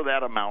 right? Whatever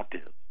that amount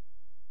is.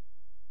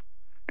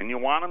 And you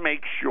want to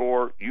make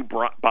sure you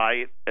buy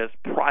it as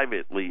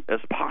privately as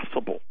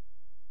possible.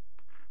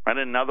 Right?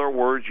 In other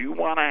words, you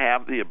want to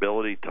have the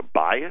ability to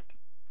buy it,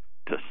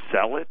 to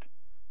sell it,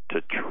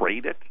 to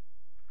trade it,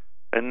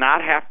 and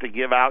not have to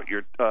give out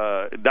your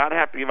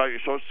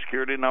Social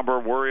Security number,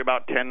 worry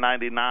about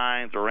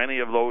 1099s or any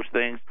of those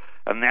things.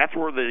 And that's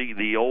where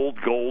the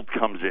old gold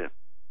comes in.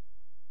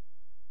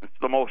 It's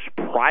the most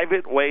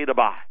private way to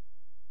buy.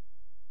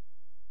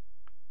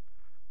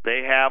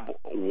 They have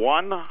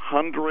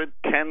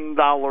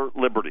 $110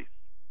 Liberties.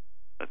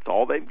 That's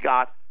all they've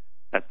got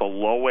at the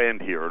low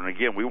end here. And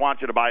again, we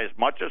want you to buy as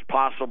much as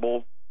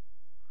possible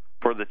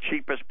for the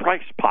cheapest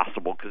price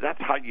possible, because that's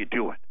how you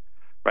do it,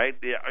 right?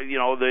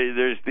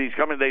 There's these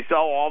companies, they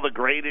sell all the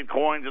graded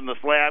coins and the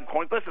slab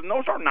coins. Listen,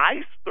 those are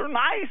nice. They're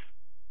nice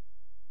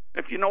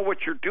if you know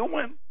what you're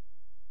doing,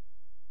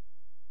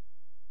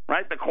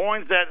 right? The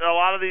coins that a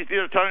lot of these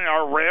dealers are telling you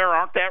are rare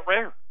aren't that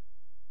rare.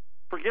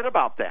 Forget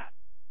about that.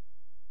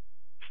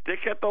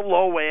 Stick at the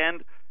low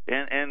end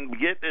and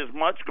get as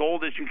much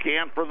gold as you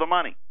can for the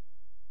money.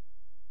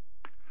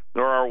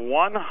 There are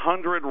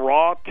 100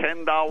 raw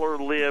 $10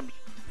 Libs,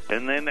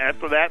 and then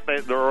after that,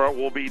 there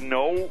will be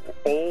no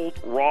old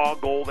raw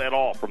gold at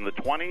all, from the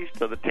 20s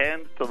to the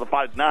 10s to the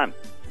 5s, none.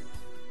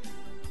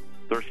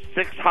 There's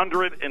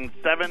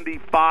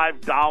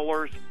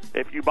 $675.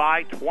 If you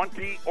buy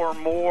 20 or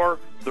more,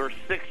 there's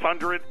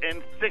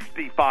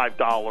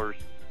 $665.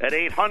 At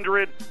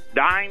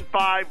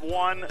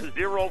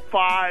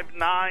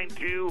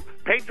 800-951-0592.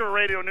 Patriot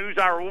Radio News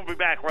Hour. We'll be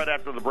back right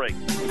after the break.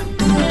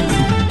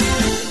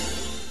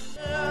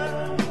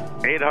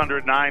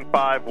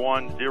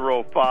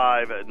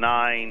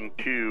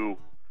 800-951-0592.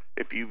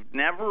 If you've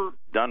never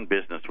done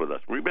business with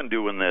us, we've been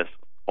doing this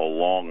a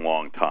long,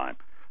 long time.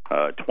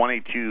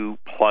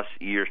 22-plus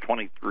years,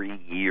 23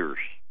 years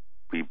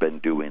we've been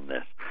doing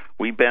this.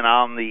 We've been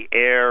on the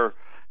air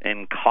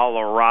in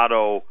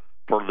Colorado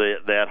for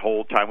that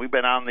whole time. We've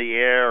been on the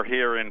air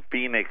here in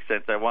Phoenix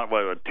since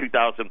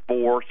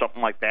 2004,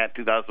 something like that,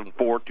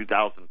 2004,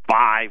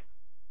 2005.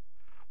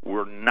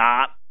 We're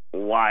not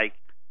like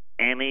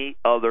any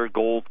other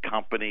gold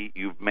company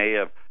you may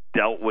have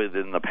dealt with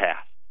in the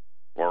past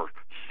or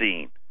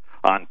seen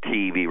on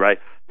TV, right?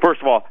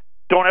 First of all,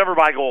 don't ever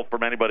buy gold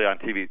from anybody on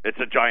TV. It's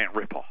a giant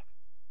ripoff.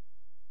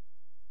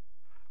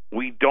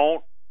 We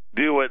don't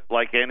do it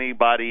like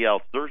anybody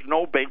else. There's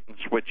no bait and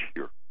switch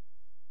here.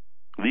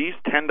 These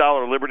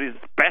 $10 Liberties,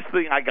 the best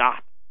thing I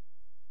got,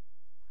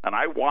 and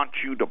I want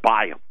you to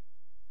buy them.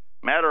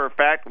 Matter of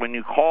fact, when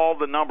you call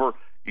the number,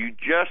 you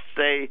just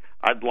say,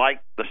 I'd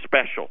like the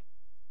special.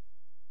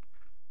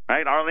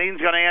 Right? Arlene's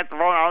going to answer the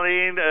phone.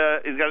 Arlene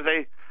is going to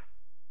say,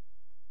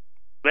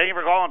 thank you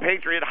for calling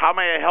Patriot. How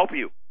may I help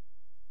you?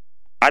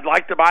 I'd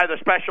like to buy the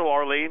special,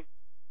 Arlene.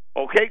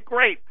 Okay,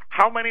 great.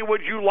 How many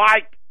would you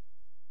like?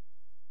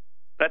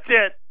 That's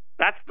it.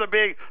 That's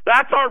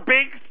our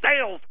big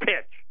sales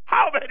pitch.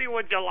 How many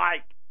would you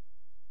like?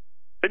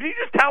 And you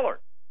just tell her,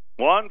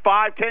 1,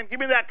 5, 10, give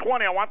me that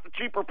 20. I want the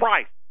cheaper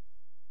price.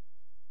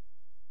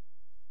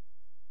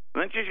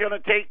 And then she's going to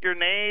take your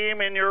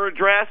name and your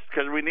address,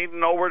 because we need to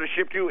know where to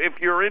ship you.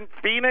 If you're in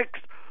Phoenix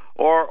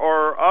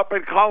or up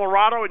in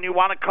Colorado and you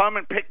want to come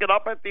and pick it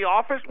up at the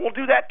office, we'll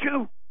do that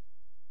too.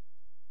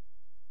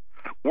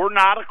 We're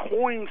not a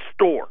coin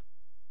store.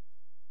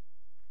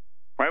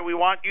 Right? We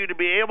want you to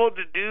be able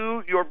to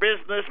do your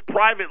business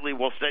privately.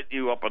 We'll set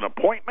you up an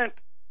appointment,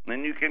 and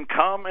then you can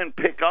come and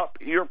pick up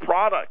your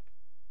product.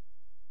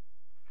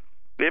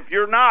 If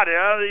you're not,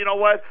 you know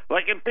what?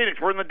 Like in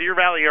Phoenix, we're in the Deer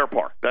Valley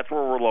Airport. That's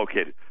where we're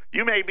located.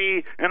 You may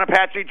be in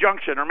Apache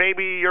Junction, or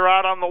maybe you're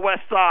out on the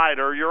west side,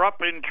 or you're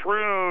up in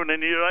Troon,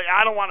 and you're like,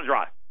 I don't want to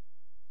drive.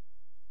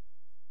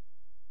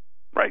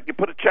 right? You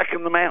put a check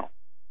in the mail.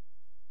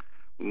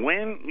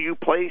 When you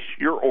place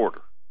your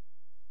order,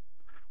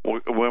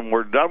 when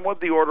we're done with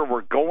the order,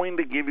 we're going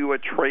to give you a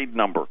trade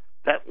number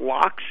that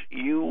locks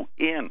you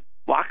in,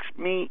 locks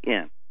me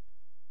in.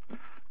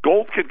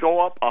 Gold could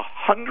go up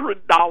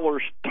 $100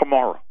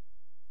 tomorrow,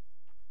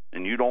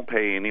 and you don't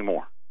pay any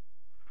more.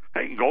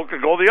 Hey, gold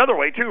could go the other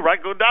way, too,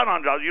 right? Go down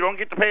 $100. You don't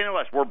get to pay any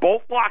less. We're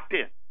both locked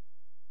in.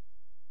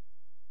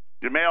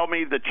 You mail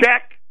me the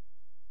check.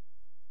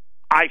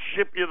 I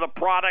ship you the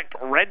product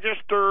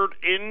registered,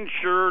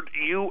 insured,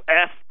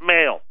 U.S.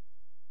 mail.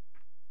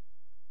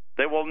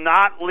 They will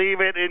not leave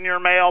it in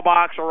your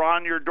mailbox or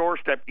on your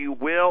doorstep. You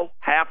will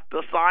have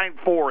to sign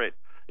for it.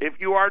 If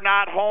you are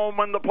not home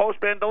when the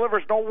postman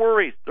delivers, no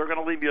worries. They're going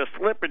to leave you a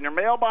slip in your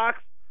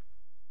mailbox,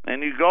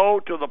 and you go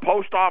to the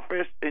post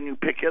office and you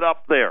pick it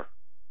up there.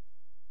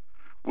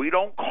 We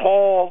don't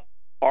call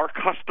our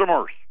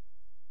customers.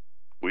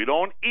 We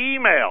don't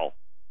email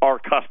our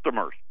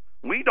customers.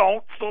 We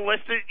don't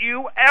solicit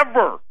you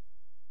ever.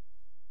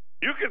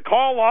 You could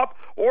call up,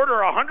 order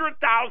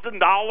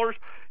 $100,000,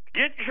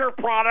 get your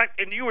product,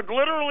 and you would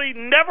literally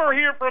never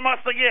hear from us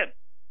again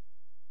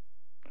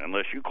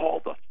unless you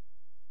called us.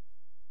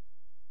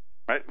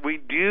 Right? We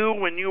do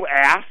when you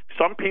ask.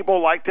 Some people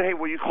like to, hey,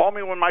 will you call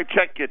me when my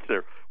check gets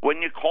there? Will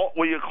you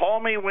call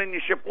me when you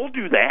ship? We'll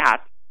do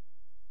that.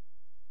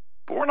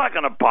 But we're not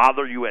going to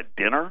bother you at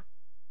dinner.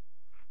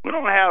 We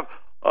don't have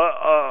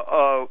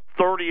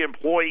 30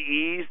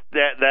 employees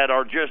that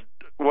are just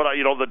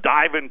the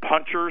dive-in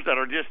punchers that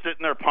are just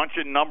sitting there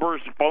punching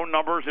numbers, phone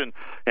numbers, and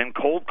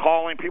cold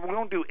calling people. We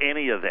don't do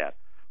any of that.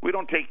 We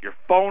don't take your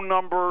phone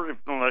number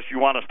unless you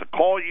want us to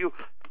call you.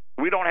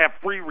 We don't have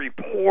free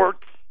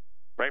reports.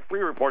 Right?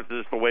 Free reports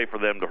is just a way for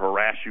them to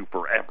harass you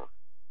forever.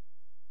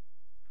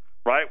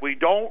 Right? We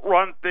don't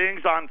run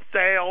things on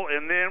sale,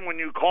 and then when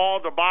you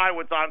call to buy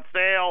what's on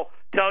sale,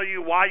 tell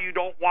you why you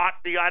don't want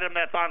the item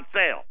that's on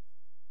sale.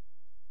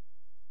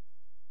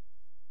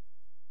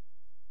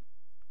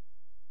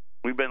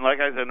 We've been, like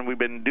I said, we've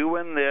been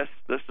doing this.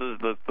 This is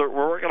the third.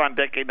 We're working on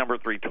decade number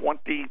 3.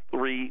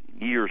 23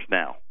 years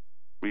now.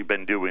 We've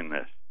been doing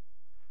this.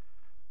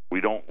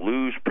 We don't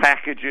lose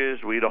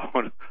packages. We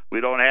don't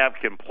have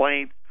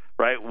complaints.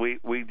 Right? We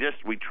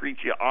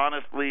treat you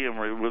honestly and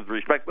with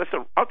respect.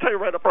 Listen, I'll tell you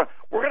right up front,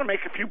 we're going to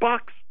make a few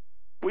bucks.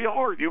 We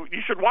are. You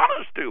should want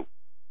us to.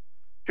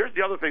 Here's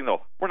the other thing,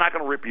 though. We're not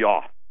going to rip you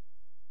off.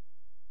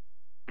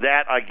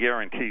 That, I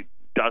guarantee,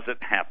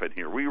 doesn't happen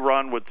here. We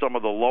run with some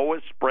of the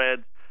lowest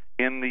spreads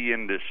in the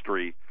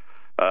industry,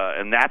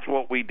 and that's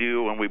what we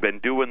do, and we've been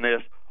doing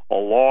this a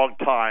long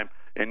time.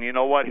 And you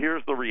know what?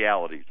 Here's the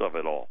realities of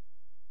it all.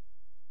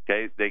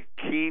 Okay? They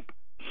keep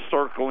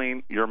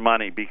circling your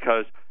money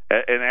because,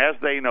 and as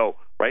they know,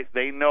 right,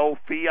 they know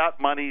fiat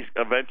money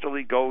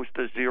eventually goes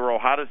to zero.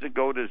 How does it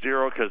go to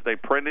zero? Because they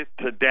print it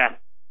to death.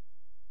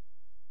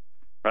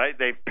 Right?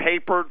 They've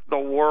papered the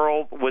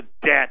world with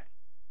debt.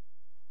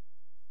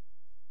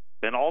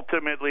 And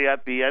ultimately,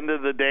 at the end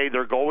of the day,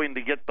 they're going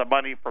to get the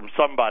money from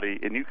somebody,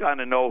 and you kind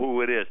of know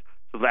who it is.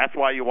 So that's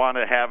why you want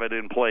to have it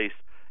in place.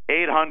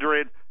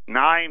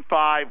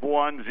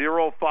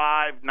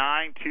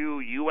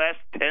 800-951-0592, U.S.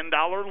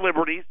 $10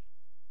 Liberties.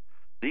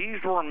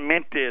 These were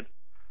minted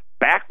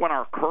back when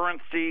our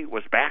currency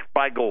was backed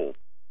by gold,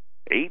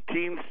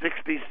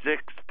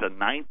 1866 to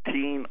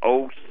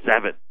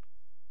 1907.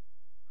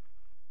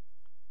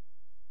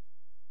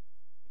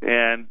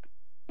 And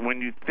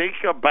when you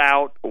think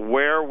about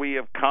where we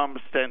have come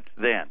since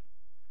then,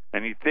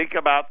 and you think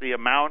about the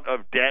amount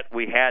of debt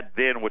we had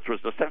then, which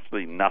was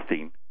essentially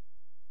nothing,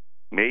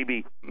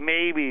 maybe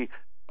 $1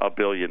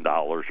 billion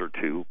or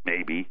two,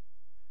 maybe,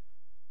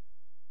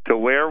 to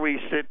where we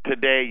sit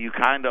today, you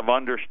kind of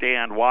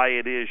understand why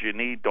it is you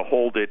need to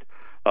hold it.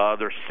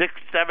 There's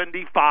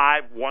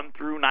 675, 1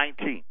 through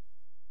 19.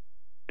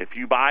 If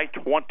you buy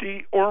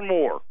 20 or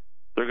more,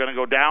 they're going to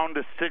go down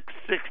to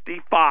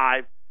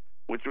 665,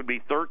 which would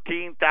be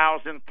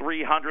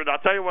 $13,300. I'll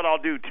tell you what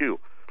I'll do, too.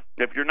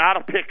 If you're not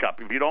a pickup,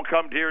 if you don't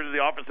come here to the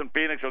office in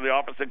Phoenix or the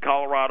office in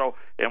Colorado,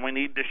 and we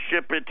need to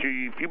ship it to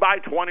you, if you buy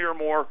 20 or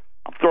more,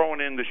 I'm throwing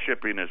in the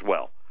shipping as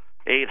well.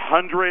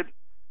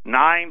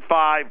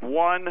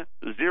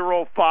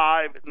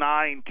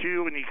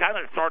 800-951-0592, and you kind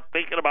of start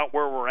thinking about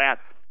where we're at.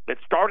 It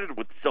started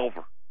with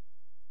silver.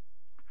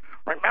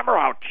 Remember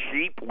how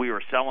cheap we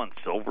were selling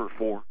silver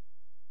for?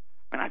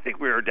 And I think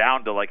we were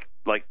down to like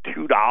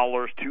 $2,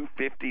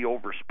 $2.50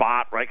 over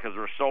spot, right? Because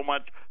there's so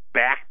much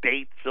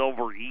backdate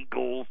Silver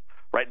Eagles,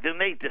 right? Then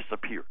they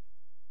disappeared,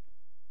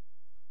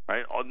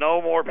 right?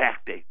 No more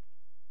backdates.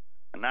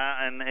 And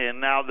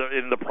now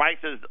the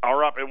prices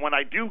are up. And when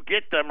I do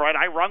get them, right,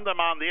 I run them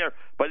on the air,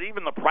 but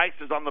even the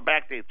prices on the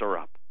backdates are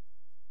up.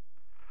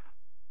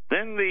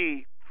 Then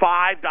the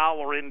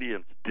 $5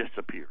 Indians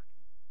disappeared.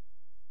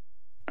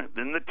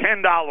 Then the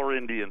 $10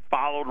 Indian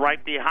followed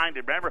right behind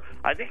it. Remember,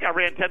 I think I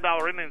ran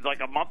 $10 Indians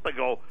like a month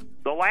ago.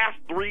 The last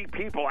 3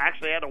 people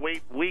actually had to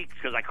wait weeks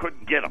because I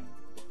couldn't get them.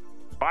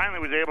 Finally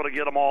was able to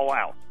get them all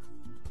out.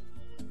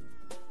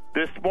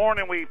 This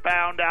morning we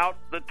found out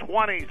the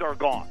 20s are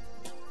gone.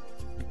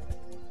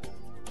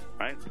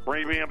 Right?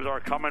 Premiums are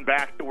coming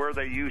back to where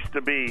they used to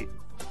be.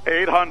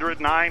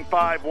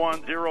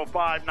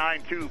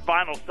 800-951-0592.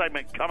 Final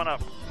segment coming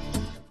up.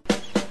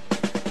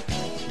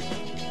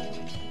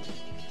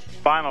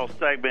 Final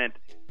segment,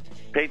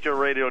 Patriot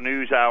Radio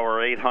News Hour,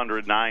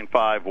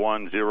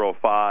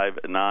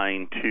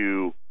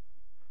 800-951-0592.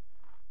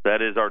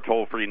 That is our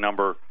toll-free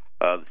number,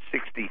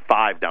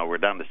 65 now. We're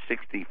down to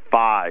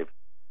 65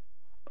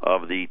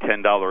 of the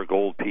 $10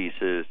 gold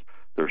pieces.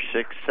 They're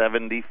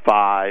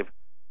 $675.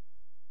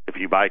 If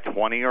you buy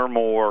 20 or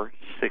more,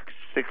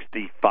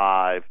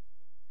 $665.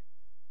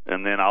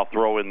 And then I'll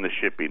throw in the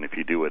shipping if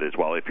you do it as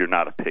well, if you're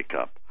not a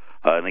pickup.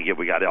 And again,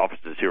 we got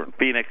offices here in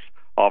Phoenix,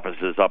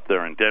 offices up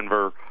there in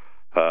Denver,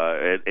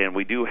 and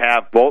we do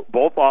have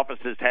both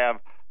offices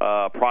have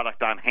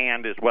product on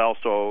hand as well.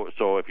 So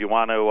if you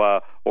want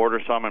to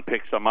order some and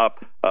pick some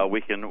up,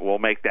 we'll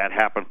make that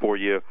happen for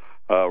you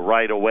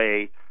right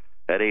away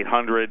at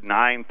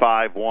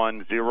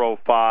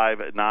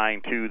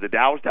 800-951-0592. The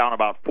Dow's down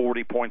about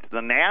 40 points.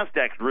 The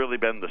Nasdaq's really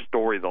been the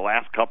story the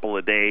last couple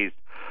of days,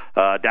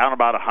 down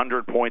about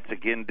 100 points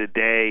again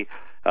today.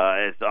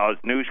 As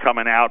news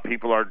coming out,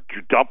 people are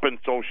dumping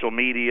social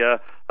media.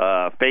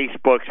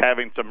 Facebook's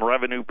having some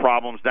revenue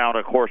problems now. And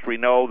of course, we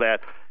know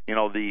that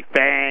the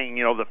FANG,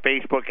 the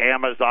Facebook,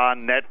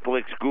 Amazon,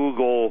 Netflix,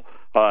 Google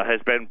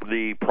has been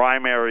the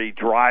primary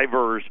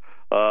drivers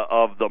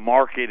of the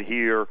market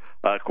here.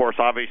 Of course,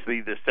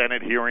 obviously the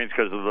Senate hearings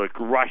because of the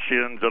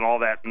Russians and all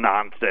that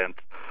nonsense.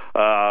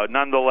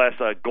 Nonetheless,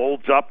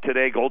 gold's up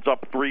today. Gold's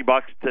up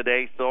 $3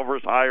 today.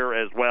 Silver's higher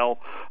as well.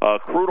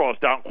 Crude oil's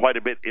down quite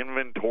a bit.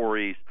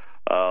 Inventories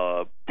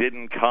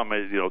didn't come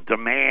as,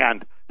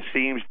 demand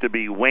seems to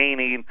be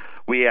waning.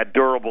 We had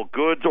durable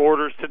goods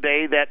orders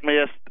today that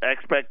missed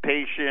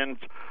expectations.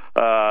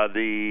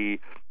 The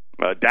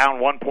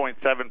down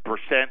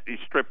 1.7%. You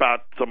strip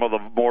out some of the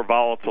more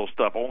volatile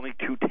stuff, only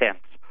 0.2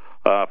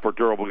 for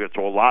durable goods,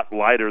 so a lot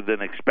lighter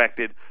than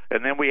expected.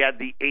 And then we had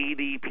the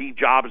ADP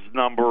jobs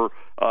number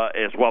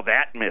as well.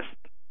 That missed.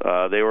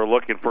 They were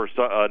looking for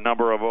a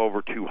number of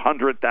over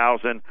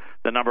 200,000.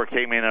 The number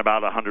came in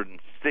about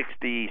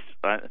 160.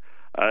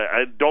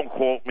 Don't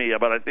quote me,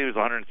 but I think it was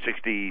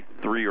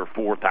 163 or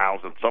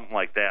 4,000, something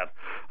like that.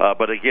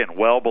 But again,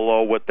 well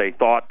below what they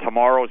thought.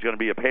 Tomorrow is going to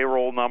be a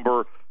payroll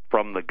number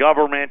from the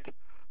government.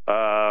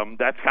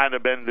 That's kind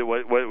of been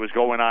what was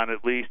going on,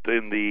 at least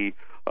in the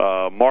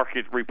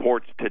market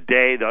reports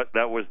today.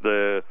 That was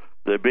the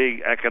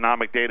big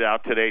economic data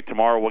out today.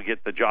 Tomorrow we'll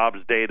get the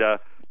jobs data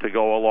to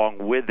go along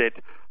with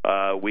it.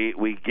 We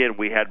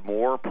had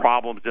more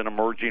problems in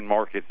emerging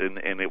markets,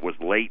 and it was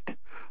late.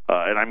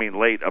 And I mean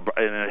late, and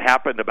it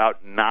happened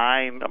about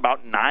 9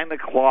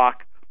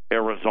 o'clock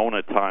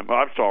Arizona time. Oh,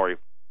 I'm sorry,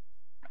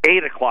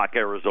 8 o'clock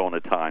Arizona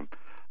time,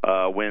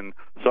 when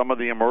some of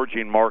the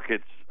emerging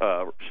markets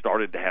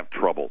started to have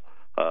trouble.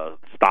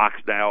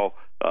 Stocks now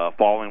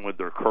falling with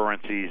their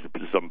currencies,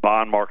 some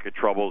bond market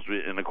troubles,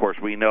 and of course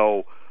we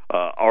know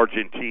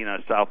Argentina,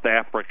 South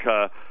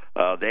Africa,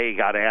 they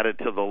got added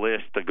to the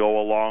list to go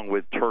along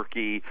with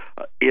Turkey,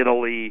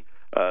 Italy,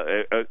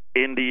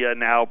 India,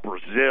 now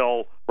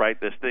Brazil, right?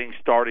 This thing's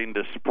starting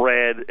to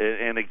spread.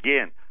 And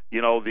again,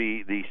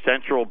 the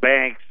central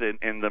banks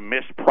and the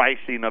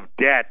mispricing of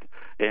debt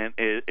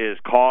is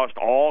caused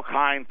all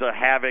kinds of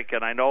havoc.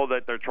 And I know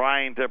that they're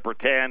trying to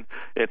pretend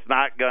it's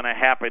not going to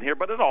happen here,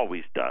 but it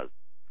always does.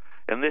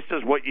 And this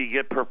is what you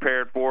get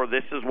prepared for.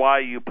 This is why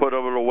you put it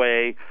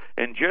away.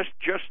 And just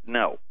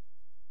know,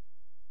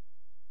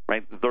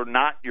 right? They're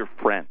not your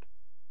friend,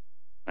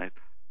 right?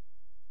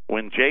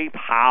 When Jay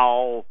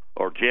Powell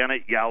or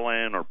Janet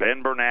Yellen or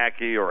Ben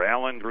Bernanke or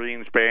Alan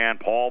Greenspan,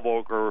 Paul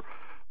Volcker,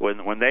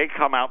 when they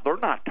come out, they're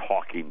not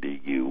talking to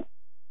you.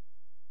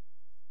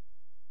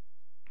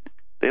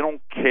 They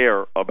don't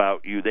care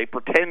about you. They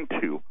pretend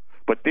to.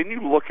 But then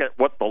you look at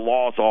what the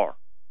laws are.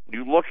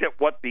 You look at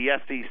what the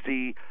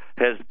SEC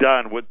has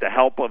done with the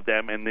help of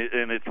them, and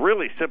it's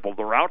really simple.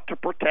 They're out to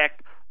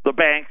protect the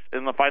banks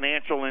and the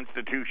financial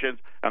institutions,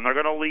 and they're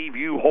going to leave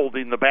you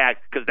holding the bag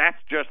because that's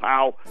just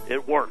how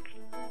it works.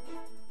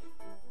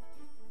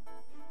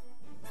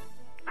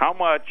 How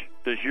much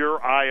does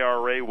your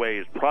IRA weigh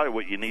is probably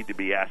what you need to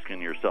be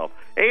asking yourself.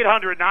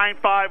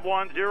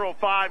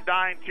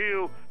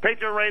 800-951-0592,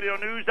 Patriot Radio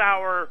News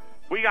Hour.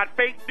 We got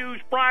Fake News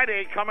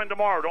Friday coming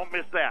tomorrow. Don't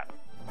miss that.